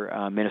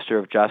former Minister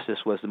of Justice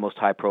was the most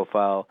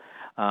high-profile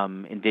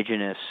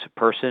Indigenous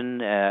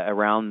person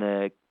around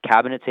the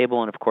cabinet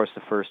table, and of course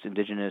the first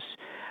Indigenous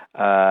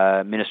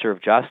Minister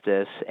of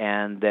Justice,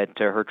 and that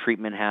her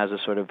treatment has a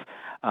sort of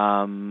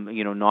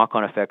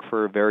knock-on effect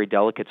for a very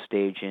delicate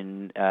stage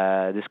in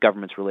this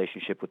government's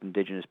relationship with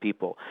Indigenous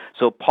people.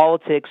 So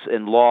politics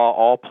and law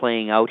all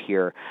playing out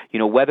here.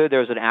 Whether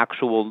there's an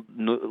actual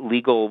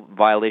legal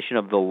violation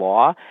of the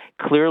law,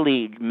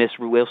 clearly Ms.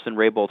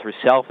 Wilson-Raybould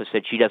herself has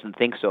said she doesn't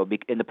think so.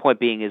 And the point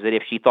being is that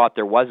if she thought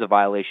there was a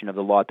violation of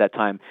the law at that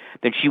time,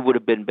 then she would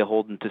have been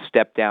beholden to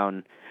step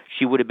down.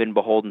 She would have been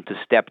beholden to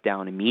step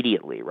down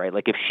immediately, right?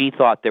 Like if she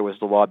thought there was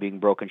the law being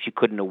broken, she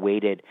couldn't have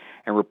waited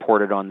and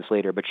reported on this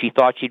later. But she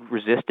thought she'd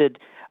resisted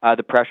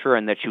the pressure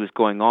and that she was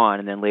going on,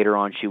 and then later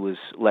on she was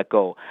let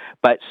go.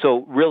 But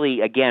so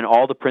really, again,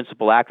 all the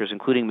principal actors,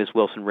 including Ms.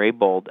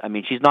 Wilson-Raybould, I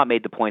mean, she's not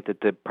made the point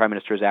that the Prime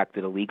Minister has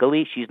acted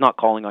illegally. She's not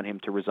calling on him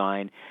to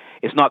resign.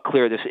 It's not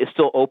clear. It's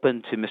still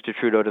open to Mr.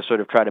 Trudeau to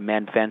sort of try to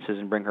mend fences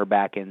and bring her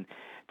back in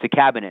to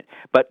cabinet.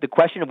 But the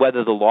question of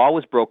whether the law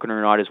was broken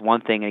or not is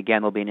one thing, and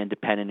again, there'll be an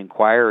independent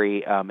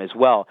inquiry as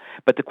well.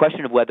 But the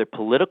question of whether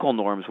political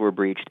norms were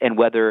breached and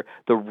whether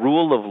the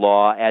rule of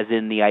law, as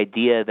in the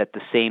idea that the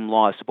same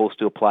law is supposed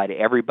to apply to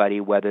everybody,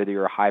 whether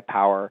you're a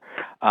high-power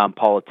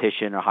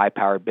politician or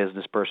high-power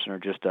business person or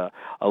just a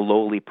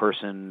lowly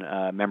person,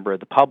 member of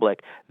the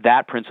public,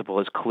 that principle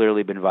has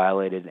clearly been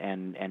violated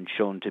and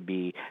shown to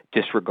be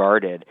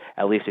disregarded,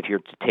 at least if you're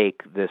to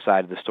take the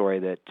side of the story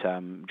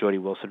that Jody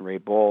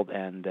Wilson-Raybould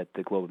and that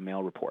the Globe and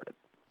Mail reported.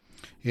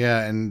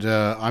 Yeah, and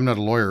I'm not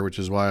a lawyer, which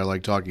is why I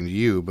like talking to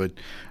you, but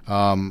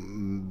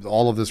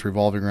all of this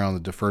revolving around the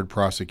deferred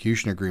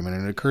prosecution agreement,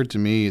 and it occurred to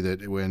me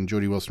that when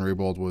Jody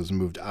Wilson-Raybould was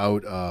moved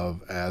out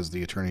of as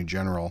the Attorney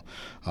General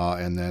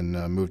and then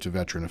moved to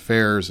Veteran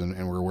Affairs,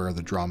 and we're aware of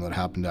the drama that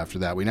happened after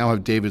that, we now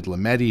have David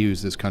Lametti,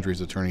 who's this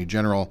country's Attorney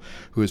General,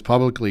 who is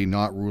publicly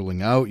not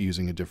ruling out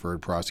using a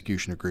deferred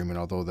prosecution agreement,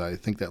 although I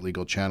think that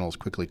legal channel is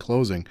quickly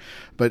closing.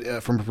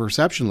 But from a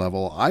perception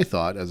level, I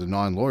thought, as a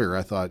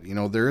non-lawyer,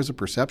 there is a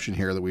perception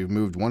here that we've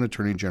moved one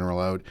Attorney General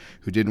out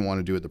who didn't want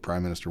to do what the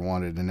Prime Minister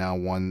wanted, and now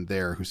one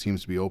there who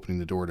seems to be opening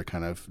the door to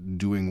kind of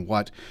doing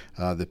what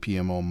the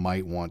PMO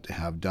might want to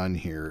have done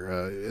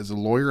here. As a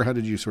lawyer, how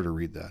did you sort of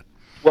read that?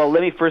 Well,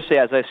 let me first say,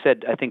 as I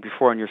said, I think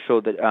before on your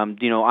show, that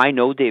I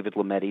know David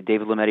Lametti.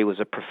 David Lametti was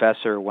a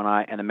professor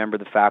and a member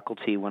of the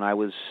faculty when I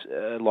was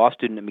a law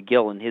student at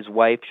McGill, and his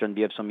wife,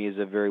 Geneviève Sommier, is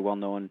a very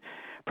well-known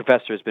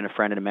professor, has been a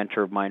friend and a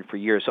mentor of mine for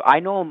years. So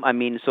I know him. I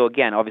mean, so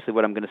again, obviously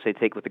what I'm going to say,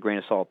 take with a grain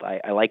of salt.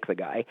 I like the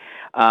guy.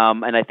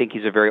 And I think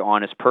he's a very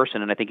honest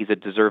person, and I think he's a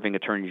deserving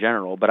Attorney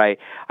General. But I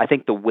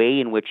think the way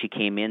in which he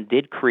came in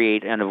did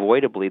create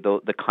unavoidably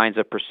the kinds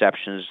of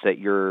perceptions that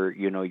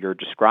you're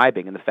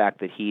describing. And the fact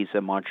that he's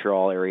a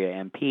Montreal area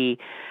MP,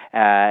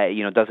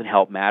 doesn't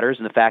help matters.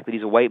 And the fact that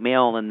he's a white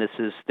male, and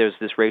there's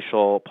this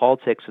racial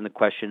politics and the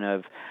question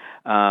of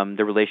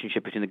the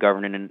relationship between the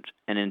government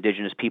and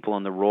Indigenous people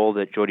and the role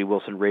that Jody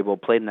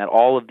Wilson-Raybould played in that.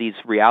 All of these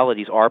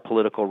realities are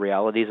political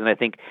realities, and I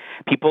think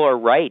people are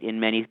right in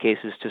many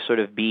cases to sort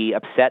of be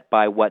upset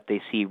by what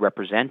they see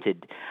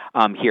represented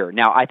here.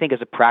 Now, I think as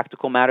a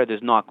practical matter,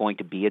 there's not going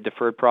to be a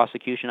deferred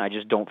prosecution. I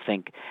just don't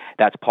think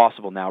that's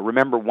possible now.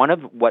 Remember, one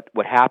of what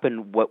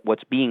happened,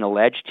 what's being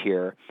alleged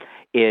here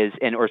is,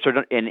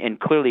 and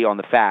clearly on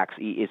the facts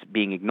is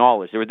being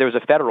acknowledged. There was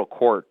a federal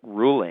court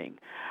ruling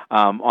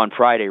on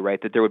Friday,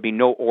 right, that there would be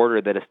no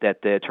order that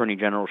the Attorney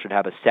General should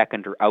have a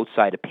second or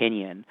outside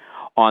opinion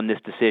on this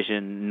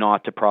decision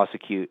not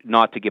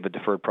to give a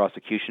deferred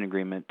prosecution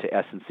agreement to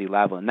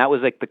SNC-Lavalin. That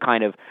was like the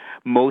kind of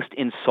most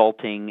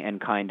insulting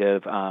and kind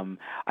of,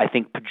 I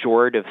think,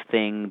 pejorative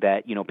thing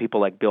that,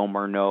 people like Bill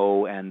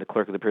Murneau and the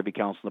Clerk of the Privy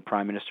Council and the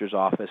Prime Minister's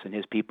office and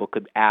his people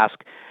could ask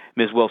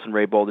Ms.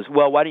 Wilson-Raybould is,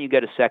 well, why don't you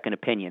get a second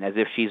opinion, as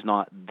if she's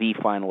not the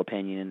final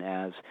opinion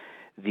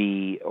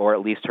or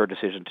at least her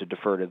decision to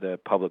defer to the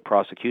Public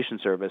Prosecution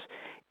Service.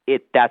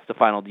 That's the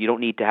final. You don't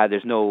need to have.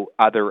 There's no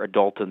other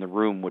adult in the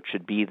room which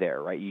should be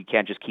there, right? You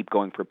can't just keep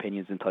going for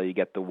opinions until you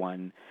get the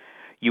one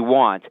you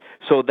want.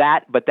 So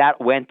that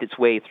went its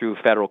way through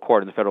federal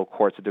court, and the federal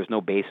court said there's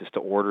no basis to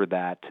order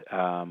that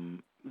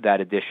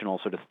additional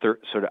sort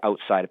of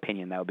outside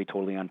opinion. That would be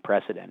totally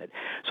unprecedented.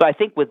 So I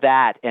think with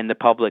that and the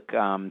public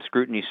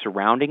scrutiny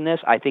surrounding this,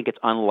 I think it's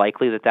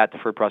unlikely that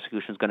deferred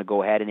prosecution is going to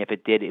go ahead, and if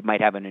it did, it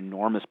might have an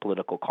enormous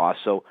political cost.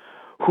 So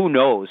who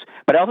knows?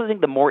 But I also think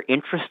the more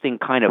interesting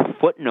kind of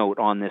footnote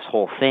on this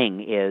whole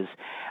thing is,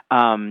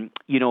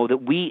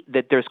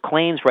 that there's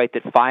claims, right,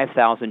 that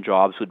 5,000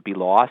 jobs would be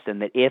lost,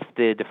 and that if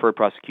the deferred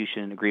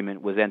prosecution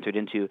agreement was entered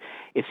into,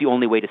 it's the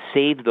only way to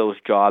save those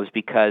jobs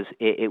because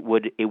it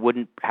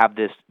wouldn't have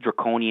this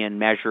draconian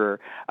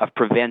measure of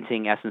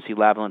preventing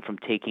SNC-Lavalin from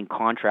taking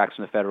contracts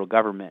from the federal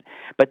government.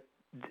 But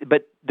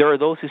there are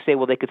those who say,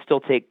 well, they could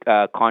still take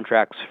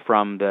contracts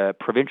from the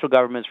provincial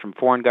governments, from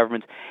foreign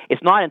governments.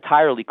 It's not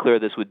entirely clear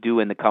this would do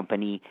in the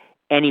company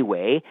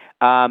anyway.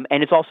 And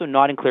it's also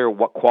not unclear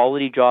what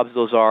quality jobs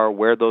those are,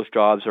 where those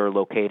jobs are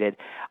located.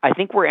 I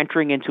think we're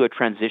entering into a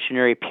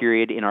transitionary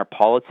period in our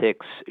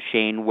politics,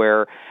 Shane,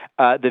 where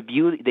the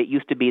view that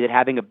used to be that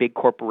having a big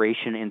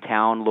corporation in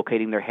town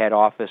locating their head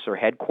office or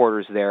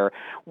headquarters there,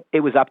 it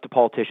was up to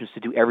politicians to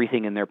do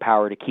everything in their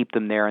power to keep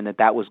them there, and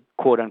that was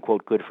quote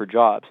unquote good for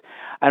jobs.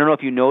 I don't know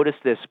if you noticed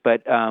this,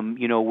 but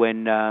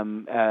when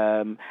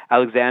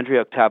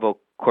Alexandria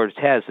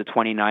Ocasio-Cortez, the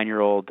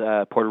 29-year-old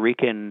Puerto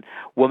Rican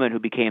woman who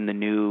became the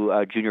new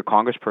junior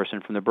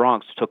congressperson from the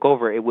Bronx, took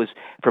over, it was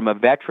from a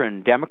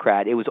veteran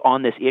Democrat. It was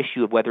on this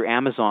issue of whether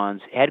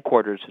Amazon's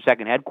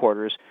second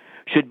headquarters,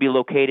 should be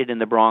located in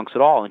the Bronx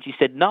at all. And she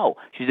said no.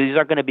 She said these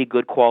aren't going to be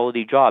good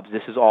quality jobs.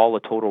 This is all a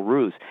total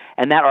ruse.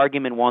 And that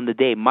argument won the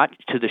day, much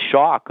to the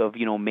shock of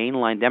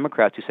mainline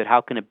Democrats who said,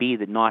 how can it be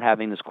that not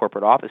having this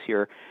corporate office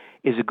here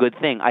is a good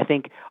thing? I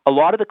think a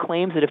lot of the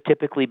claims that have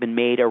typically been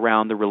made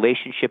around the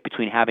relationship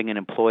between having an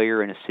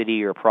employer in a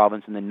city or a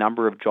province and the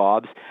number of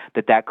jobs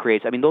that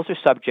creates, those are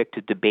subject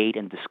to debate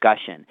and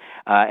discussion,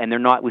 and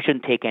we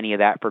shouldn't take any of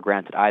that for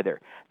granted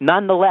either.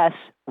 Nonetheless,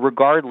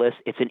 regardless,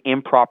 it's an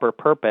improper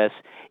purpose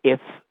if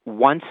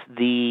once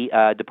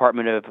the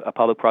Department of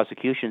Public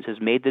Prosecutions has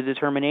made the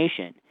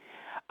determination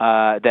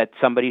that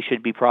somebody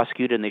should be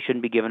prosecuted and they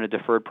shouldn't be given a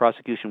deferred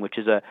prosecution, which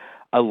is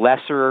a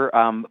lesser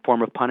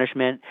form of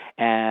punishment.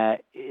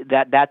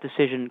 That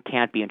decision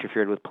can't be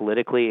interfered with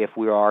politically if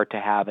we are to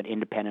have an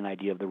independent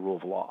idea of the rule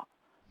of law.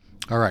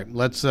 All right,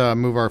 let's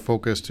move our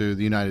focus to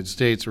the United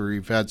States, where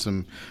we've had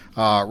some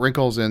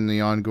wrinkles in the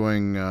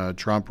ongoing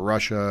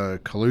Trump-Russia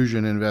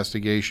collusion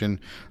investigation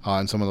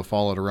and some of the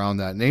fallout around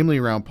that, namely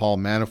around Paul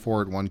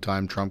Manafort,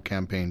 one-time Trump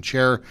campaign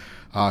chair,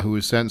 who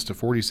was sentenced to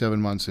 47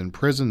 months in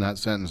prison. That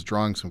sentence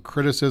drawing some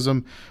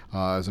criticism.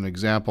 As an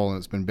example, and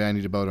it's been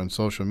bandied about on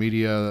social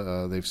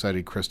media, they've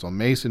cited Crystal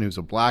Mason, who's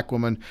a black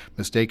woman,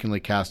 mistakenly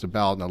cast a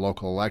ballot in a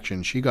local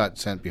election. She got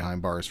sent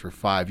behind bars for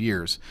 5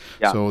 years.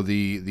 Yeah. So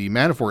the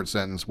Manafort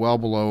sentence, well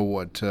below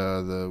what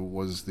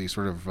was the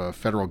sort of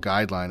federal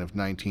guideline of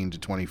 19 to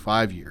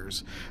 25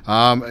 years.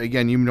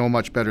 Again, you know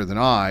much better than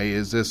I.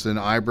 Is this an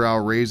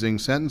eyebrow-raising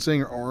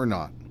sentencing or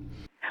not?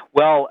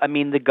 Well,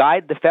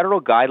 the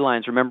federal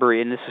guidelines, remember,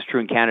 and this is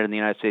true in Canada and the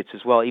United States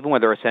as well, even where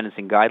there are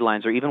sentencing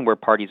guidelines or even where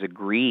parties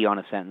agree on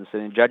a sentence,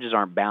 and judges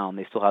aren't bound,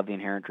 they still have the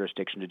inherent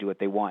jurisdiction to do what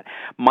they want.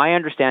 My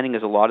understanding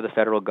is a lot of the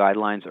federal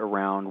guidelines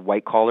around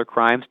white-collar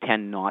crimes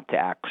tend not to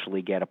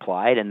actually get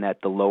applied, and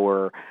that the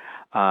lower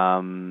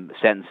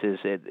sentences,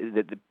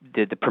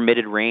 the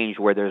permitted range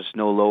where there's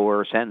no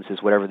lower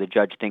sentences, whatever the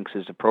judge thinks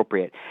is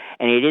appropriate.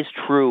 And it is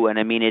true, and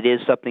it is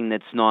something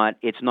it's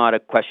not a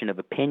question of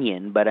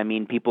opinion, but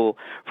people,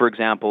 for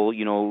example,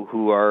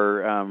 who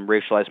are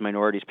racialized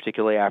minorities,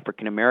 particularly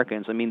African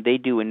Americans, they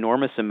do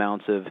enormous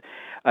amounts of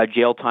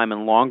jail time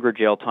and longer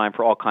jail time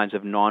for all kinds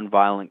of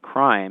nonviolent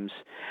crimes,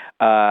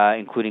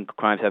 including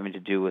crimes having to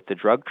do with the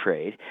drug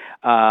trade,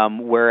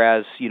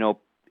 whereas,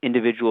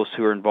 individuals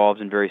who are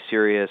involved in very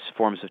serious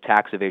forms of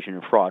tax evasion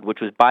and fraud, which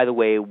was, by the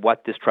way,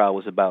 what this trial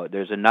was about.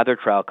 There's another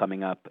trial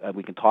coming up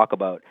we can talk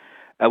about.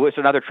 It's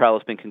another trial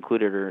that's been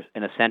concluded or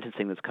in a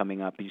sentencing that's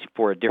coming up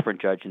for a different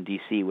judge in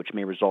D.C., which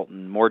may result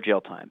in more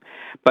jail time.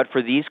 But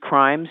for these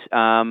crimes,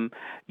 the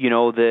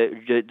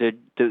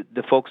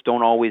folks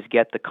don't always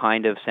get the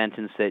kind of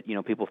sentence that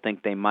people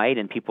think they might,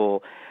 and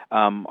people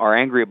are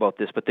angry about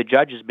this. But the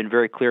judge has been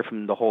very clear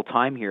from the whole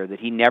time here that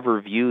he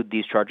never viewed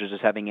these charges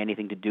as having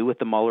anything to do with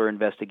the Mueller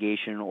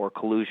investigation or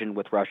collusion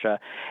with Russia.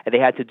 And they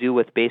had to do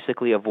with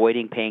basically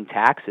avoiding paying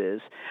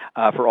taxes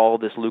for all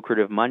this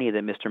lucrative money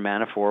that Mr.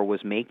 Manafort was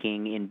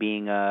making in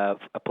being a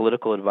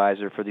political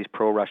advisor for these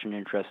pro-Russian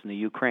interests in the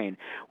Ukraine,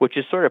 which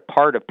is sort of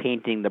part of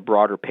painting the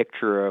broader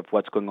picture of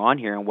what's going on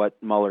here and what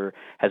Mueller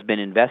has been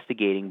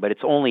investigating. But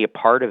it's only a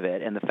part of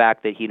it, and the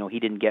fact that he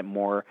didn't get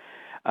more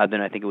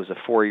than I think it was a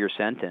 4-year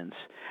sentence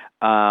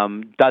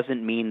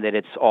doesn't mean that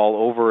it's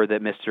all over,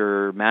 that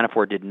Mr.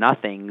 Manafort did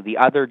nothing. The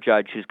other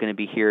judge who's going to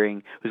be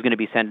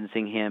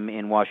sentencing him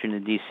in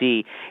Washington,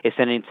 D.C., is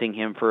sentencing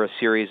him for a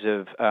series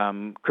of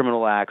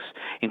criminal acts,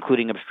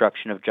 including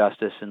obstruction of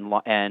justice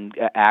and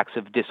acts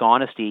of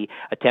dishonesty,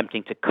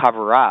 attempting to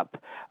cover up,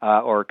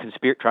 or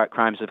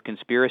crimes of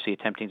conspiracy,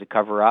 attempting to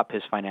cover up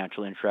his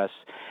financial interests.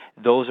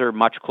 Those are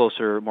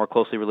more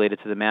closely related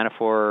to the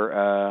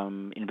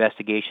Manafort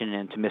investigation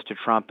and to Mr.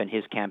 Trump and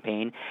his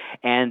campaign,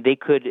 and they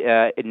could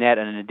net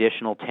an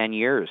additional 10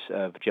 years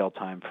of jail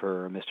time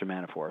for Mr.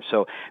 Manafort.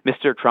 So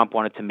Mr. Trump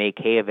wanted to make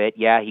hay of it.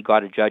 Yeah, he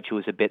got a judge who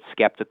was a bit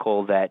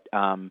skeptical that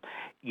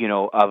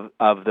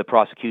of the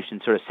prosecution,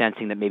 sort of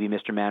sensing that maybe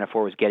Mr.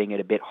 Manafort was getting it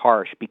a bit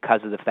harsh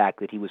because of the fact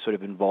that he was sort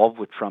of involved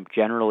with Trump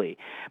generally.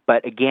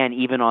 But again,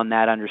 even on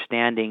that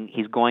understanding,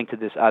 he's going to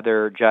this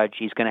other judge.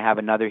 He's going to have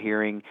another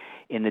hearing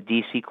in the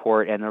D.C.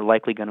 court, and they're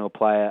likely going to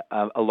apply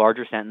a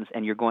larger sentence,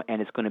 and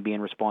it's going to be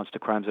in response to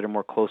crimes that are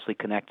more closely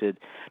connected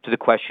to the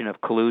question of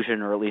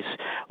collusion, or at least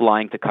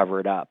lying to cover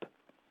it up.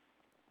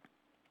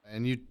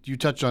 And you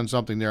touched on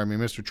something there. I mean,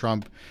 Mr.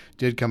 Trump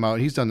did come out.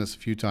 He's done this a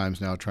few times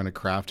now, trying to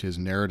craft his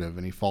narrative,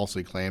 and he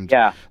falsely claimed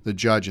the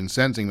judge in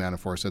sentencing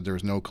Manafort said there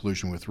was no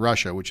collusion with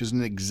Russia, which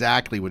isn't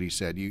exactly what he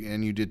said.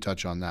 You did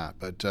touch on that,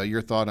 but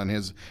your thought on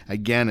his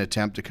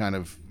attempt to kind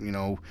of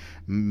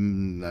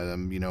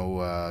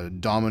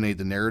dominate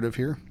the narrative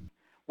here.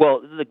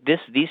 Well,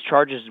 these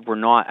charges were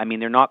not. I mean,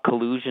 they're not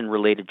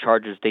collusion-related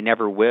charges. They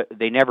never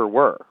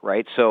were,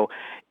 right? So,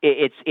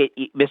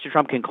 Mr.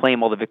 Trump can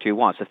claim all the victory he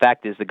wants. The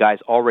fact is, the guy's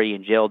already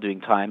in jail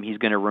doing time. He's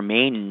going to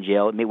remain in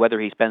jail, whether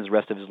he spends the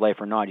rest of his life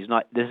or not. He's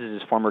not. This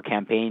is his former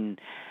campaign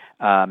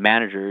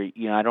manager.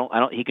 I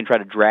don't. He can try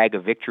to drag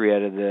a victory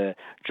out of the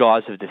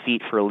jaws of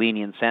defeat for a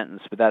lenient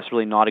sentence, but that's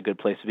really not a good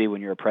place to be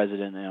when you're a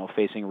president,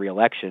 facing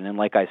re-election. And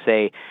like I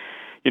say,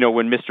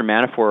 when Mr.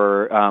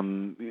 Manafort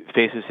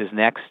faces his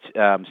next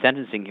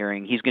sentencing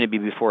hearing, he's going to be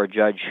before a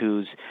judge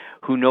who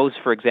knows,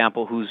 for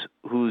example, who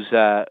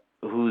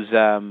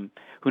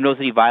knows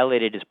that he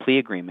violated his plea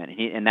agreement,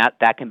 and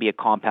that can be a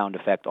compound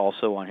effect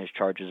also on his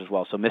charges as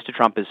well. So Mr.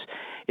 Trump is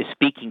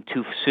speaking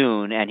too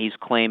soon, and he's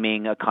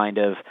claiming a kind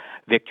of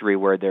victory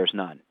where there's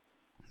none.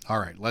 All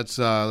right, let's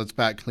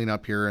clean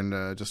up here,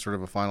 and just sort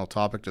of a final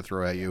topic to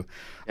throw at you.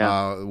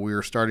 Yeah.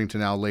 We're starting to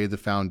now lay the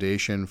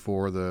foundation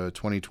for the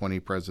 2020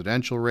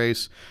 presidential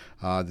race.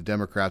 The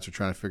Democrats are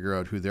trying to figure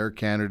out who their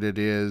candidate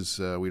is.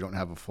 We don't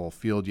have a full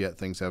field yet.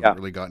 Things haven't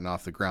really gotten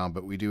off the ground,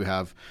 but we do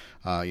have,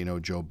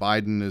 Joe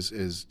Biden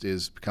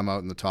is come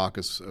out in the talk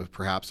as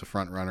perhaps a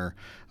front runner.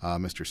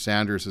 Mr.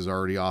 Sanders is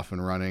already off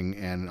and running,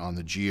 and on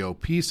the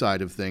GOP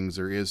side of things,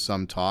 there is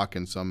some talk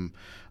and some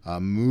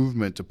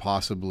movement to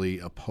possibly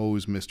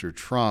oppose Mr.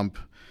 Trump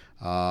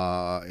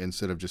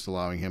instead of just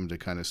allowing him to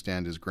kind of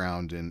stand his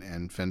ground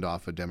and fend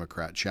off a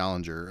Democrat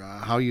challenger.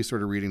 How are you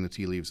sort of reading the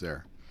tea leaves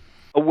there?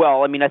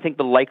 Well, I mean, I think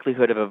the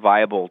likelihood of a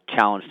viable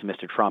challenge to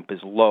Mr. Trump is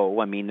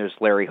low. I mean, there's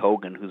Larry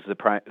Hogan, who's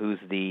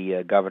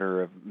the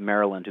governor of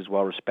Maryland, who's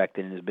well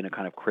respected and has been a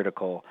kind of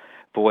critical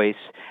voice,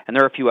 and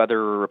there are a few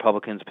other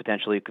Republicans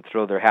potentially who could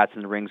throw their hats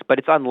in the rings, but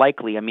it's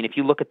unlikely. I mean, if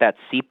you look at that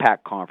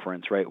CPAC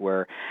conference, right,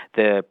 where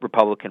the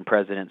Republican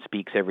president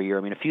speaks every year,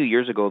 I mean, a few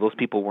years ago, those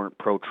people weren't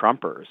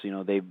pro-Trumpers.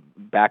 They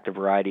backed a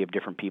variety of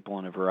different people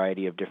and a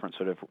variety of different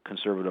sort of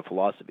conservative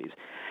philosophies.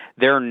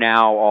 They're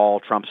now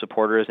all Trump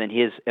supporters, and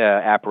his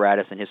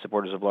apparatus and his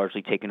supporters have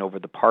largely taken over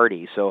the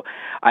party. So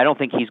I don't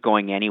think he's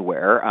going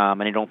anywhere,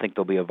 and I don't think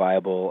there'll be a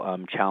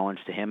viable challenge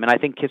to him. And I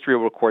think history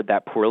will record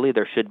that poorly.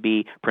 There should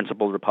be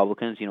principled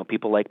Republicans.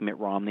 People like Mitt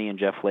Romney and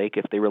Jeff Flake,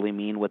 if they really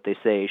mean what they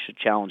say, should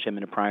challenge him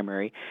in a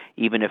primary,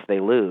 even if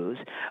they lose.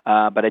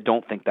 But I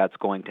don't think that's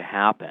going to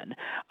happen.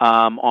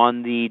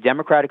 On the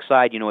Democratic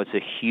side, it's a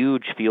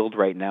huge field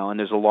right now, and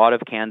there's a lot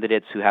of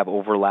candidates who have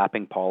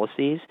overlapping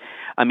policies.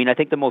 I mean, I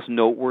think the most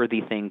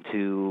noteworthy thing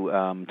to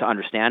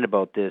understand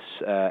about this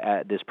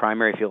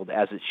primary field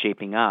as it's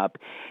shaping up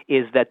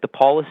is that the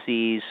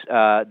policies,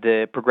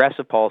 the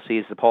progressive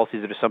policies, the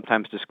policies that are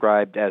sometimes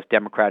described as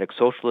democratic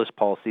socialist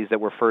policies that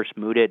were first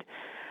mooted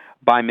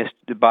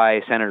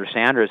by Senator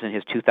Sanders in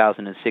his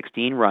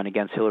 2016 run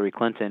against Hillary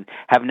Clinton,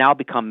 have now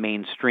become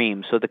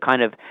mainstream. So the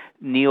kind of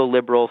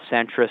neoliberal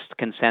centrist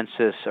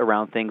consensus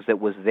around things that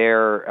was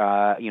there,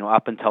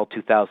 up until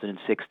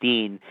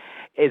 2016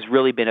 has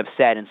really been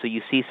upset. And so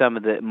you see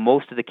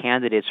most of the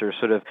candidates are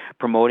sort of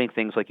promoting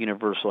things like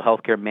universal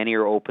health care. Many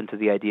are open to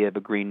the idea of a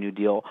Green New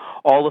Deal,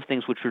 all of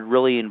things which would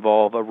really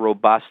involve a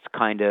robust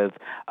kind of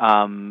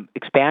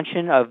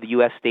expansion of the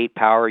U.S. state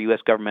power, U.S.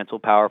 governmental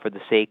power for the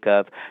sake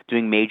of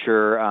doing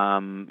major,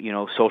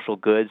 social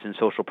goods and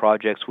social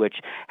projects which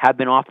have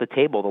been off the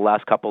table the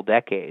last couple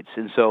decades.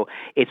 And so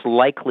it's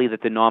likely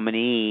that the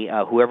nominee,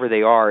 whoever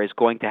they are, is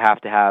going to have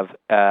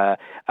a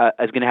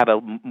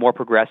more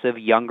progressive,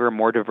 younger,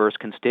 more diverse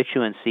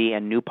constituency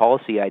and new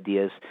policy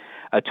ideas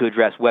to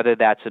address, whether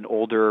that's an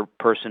older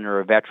person or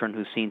a veteran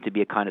who's seen to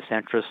be a kind of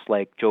centrist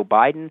like Joe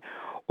Biden,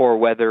 or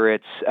whether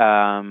it's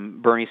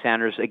Bernie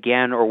Sanders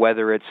again, or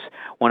whether it's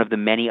one of the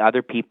many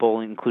other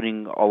people,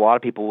 including a lot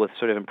of people with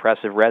sort of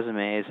impressive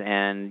resumes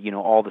and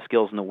all the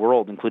skills in the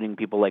world, including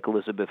people like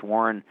Elizabeth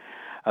Warren,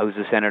 who's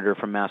a senator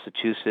from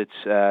Massachusetts,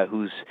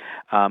 who's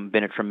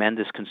been a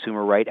tremendous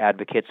consumer right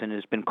advocate and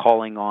has been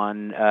calling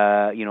on,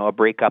 a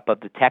breakup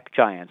of the tech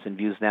giants and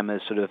views them as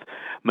sort of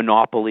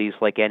monopolies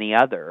like any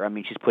other. I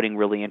mean, she's putting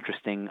really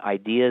interesting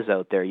ideas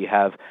out there. You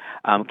have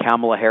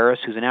Kamala Harris,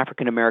 who's an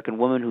African-American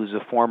woman who's a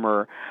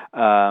former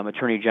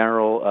Attorney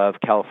General of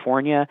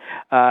California,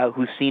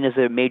 who's seen as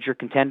a major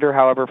contender.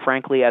 However,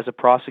 frankly, as a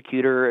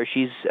prosecutor,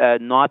 she's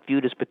not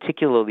viewed as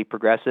particularly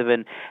progressive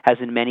and has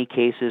in many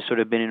cases sort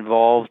of been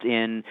involved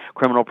in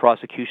criminal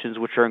prosecutions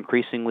which are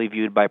increasingly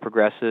viewed by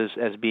progressives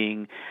as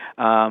being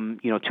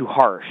too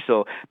harsh.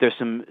 So there's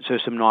some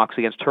knocks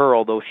against her,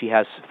 although she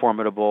has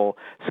formidable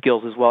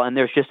skills as well. And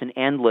there's just an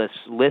endless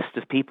list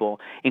of people,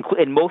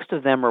 and most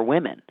of them are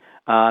women.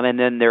 And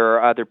then there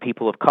are other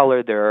people of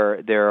color. There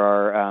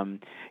are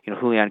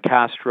Julian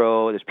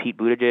Castro. There's Pete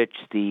Buttigieg,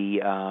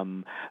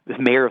 the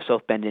mayor of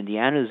South Bend,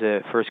 Indiana, who's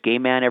the first gay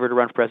man ever to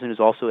run for president. Who's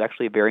also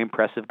actually a very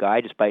impressive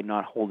guy, despite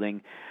not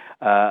holding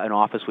an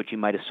office which you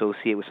might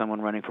associate with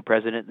someone running for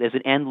president. There's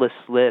an endless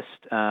list.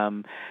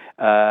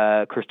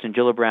 Kirsten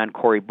Gillibrand,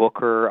 Cory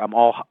Booker,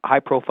 all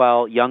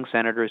high-profile young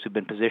senators who've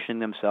been positioning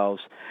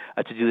themselves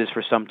to do this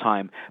for some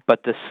time.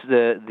 But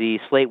the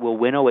slate will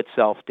winnow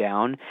itself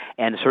down,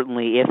 and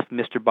certainly if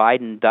Mr.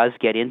 Biden does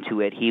get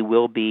into it, he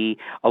will be,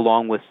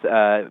 along with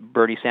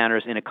Bernie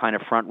Sanders, in a kind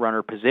of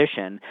front-runner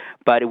position.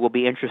 But it will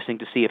be interesting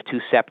to see if two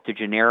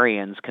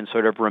septuagenarians can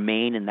sort of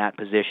remain in that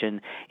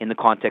position in the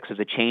context of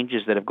the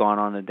changes that have gone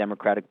on in the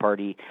Democratic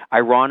Party.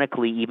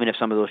 Ironically, even if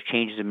some of those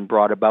changes have been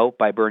brought about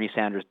by Bernie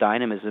Sanders'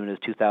 dynamism in his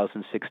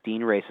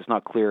 2016 race, it's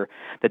not clear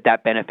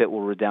that benefit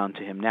will redound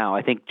to him now.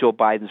 I think Joe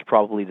Biden's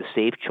probably the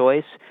safe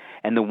choice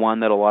and the one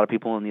that a lot of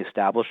people in the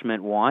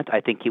establishment want.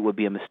 I think it would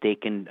be a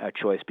mistaken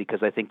choice, because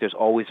I think there's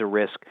always a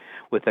risk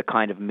with a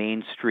kind of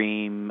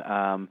mainstream,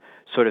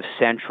 sort of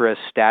centrist,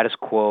 status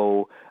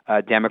quo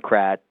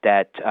Democrat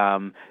that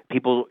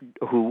people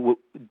who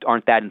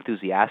aren't that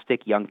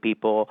enthusiastic, young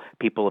people,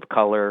 people of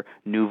color,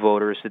 new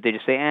voters, that they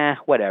just say,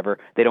 whatever.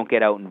 They don't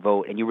get out and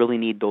vote. And you really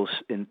need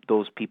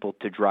those people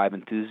to drive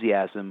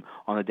enthusiasm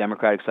on the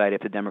Democratic side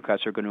if the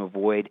Democrats are going to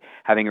avoid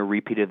having a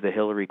repeat of the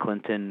Hillary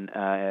Clinton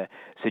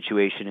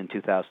situation in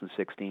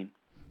 2016.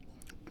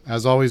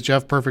 As always,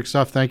 Jeff, perfect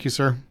stuff. Thank you,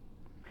 sir.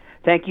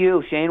 Thank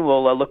you, Shane.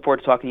 We'll look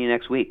forward to talking to you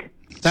next week.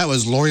 That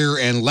was lawyer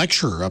and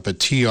lecturer up at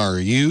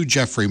TRU,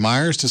 Jeffrey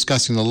Myers,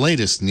 discussing the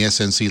latest in the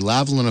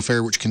SNC-Lavalin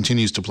affair, which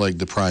continues to plague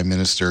the Prime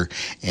Minister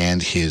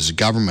and his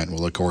government.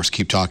 We'll, of course,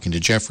 keep talking to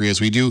Jeffrey as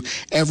we do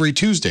every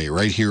Tuesday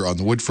right here on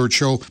The Woodford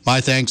Show.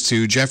 My thanks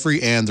to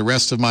Jeffrey and the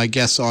rest of my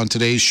guests on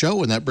today's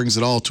show, and that brings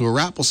it all to a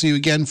wrap. We'll see you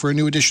again for a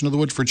new edition of The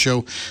Woodford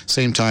Show,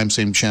 same time,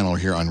 same channel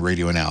here on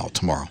Radio NL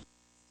tomorrow.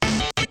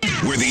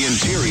 Where the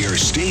interior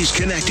stays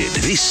connected.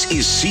 This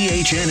is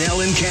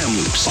CHNL in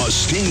Kamloops, a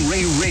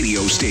Stingray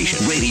radio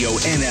station. Radio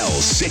NL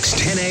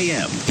 610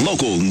 AM.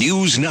 Local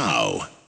news now.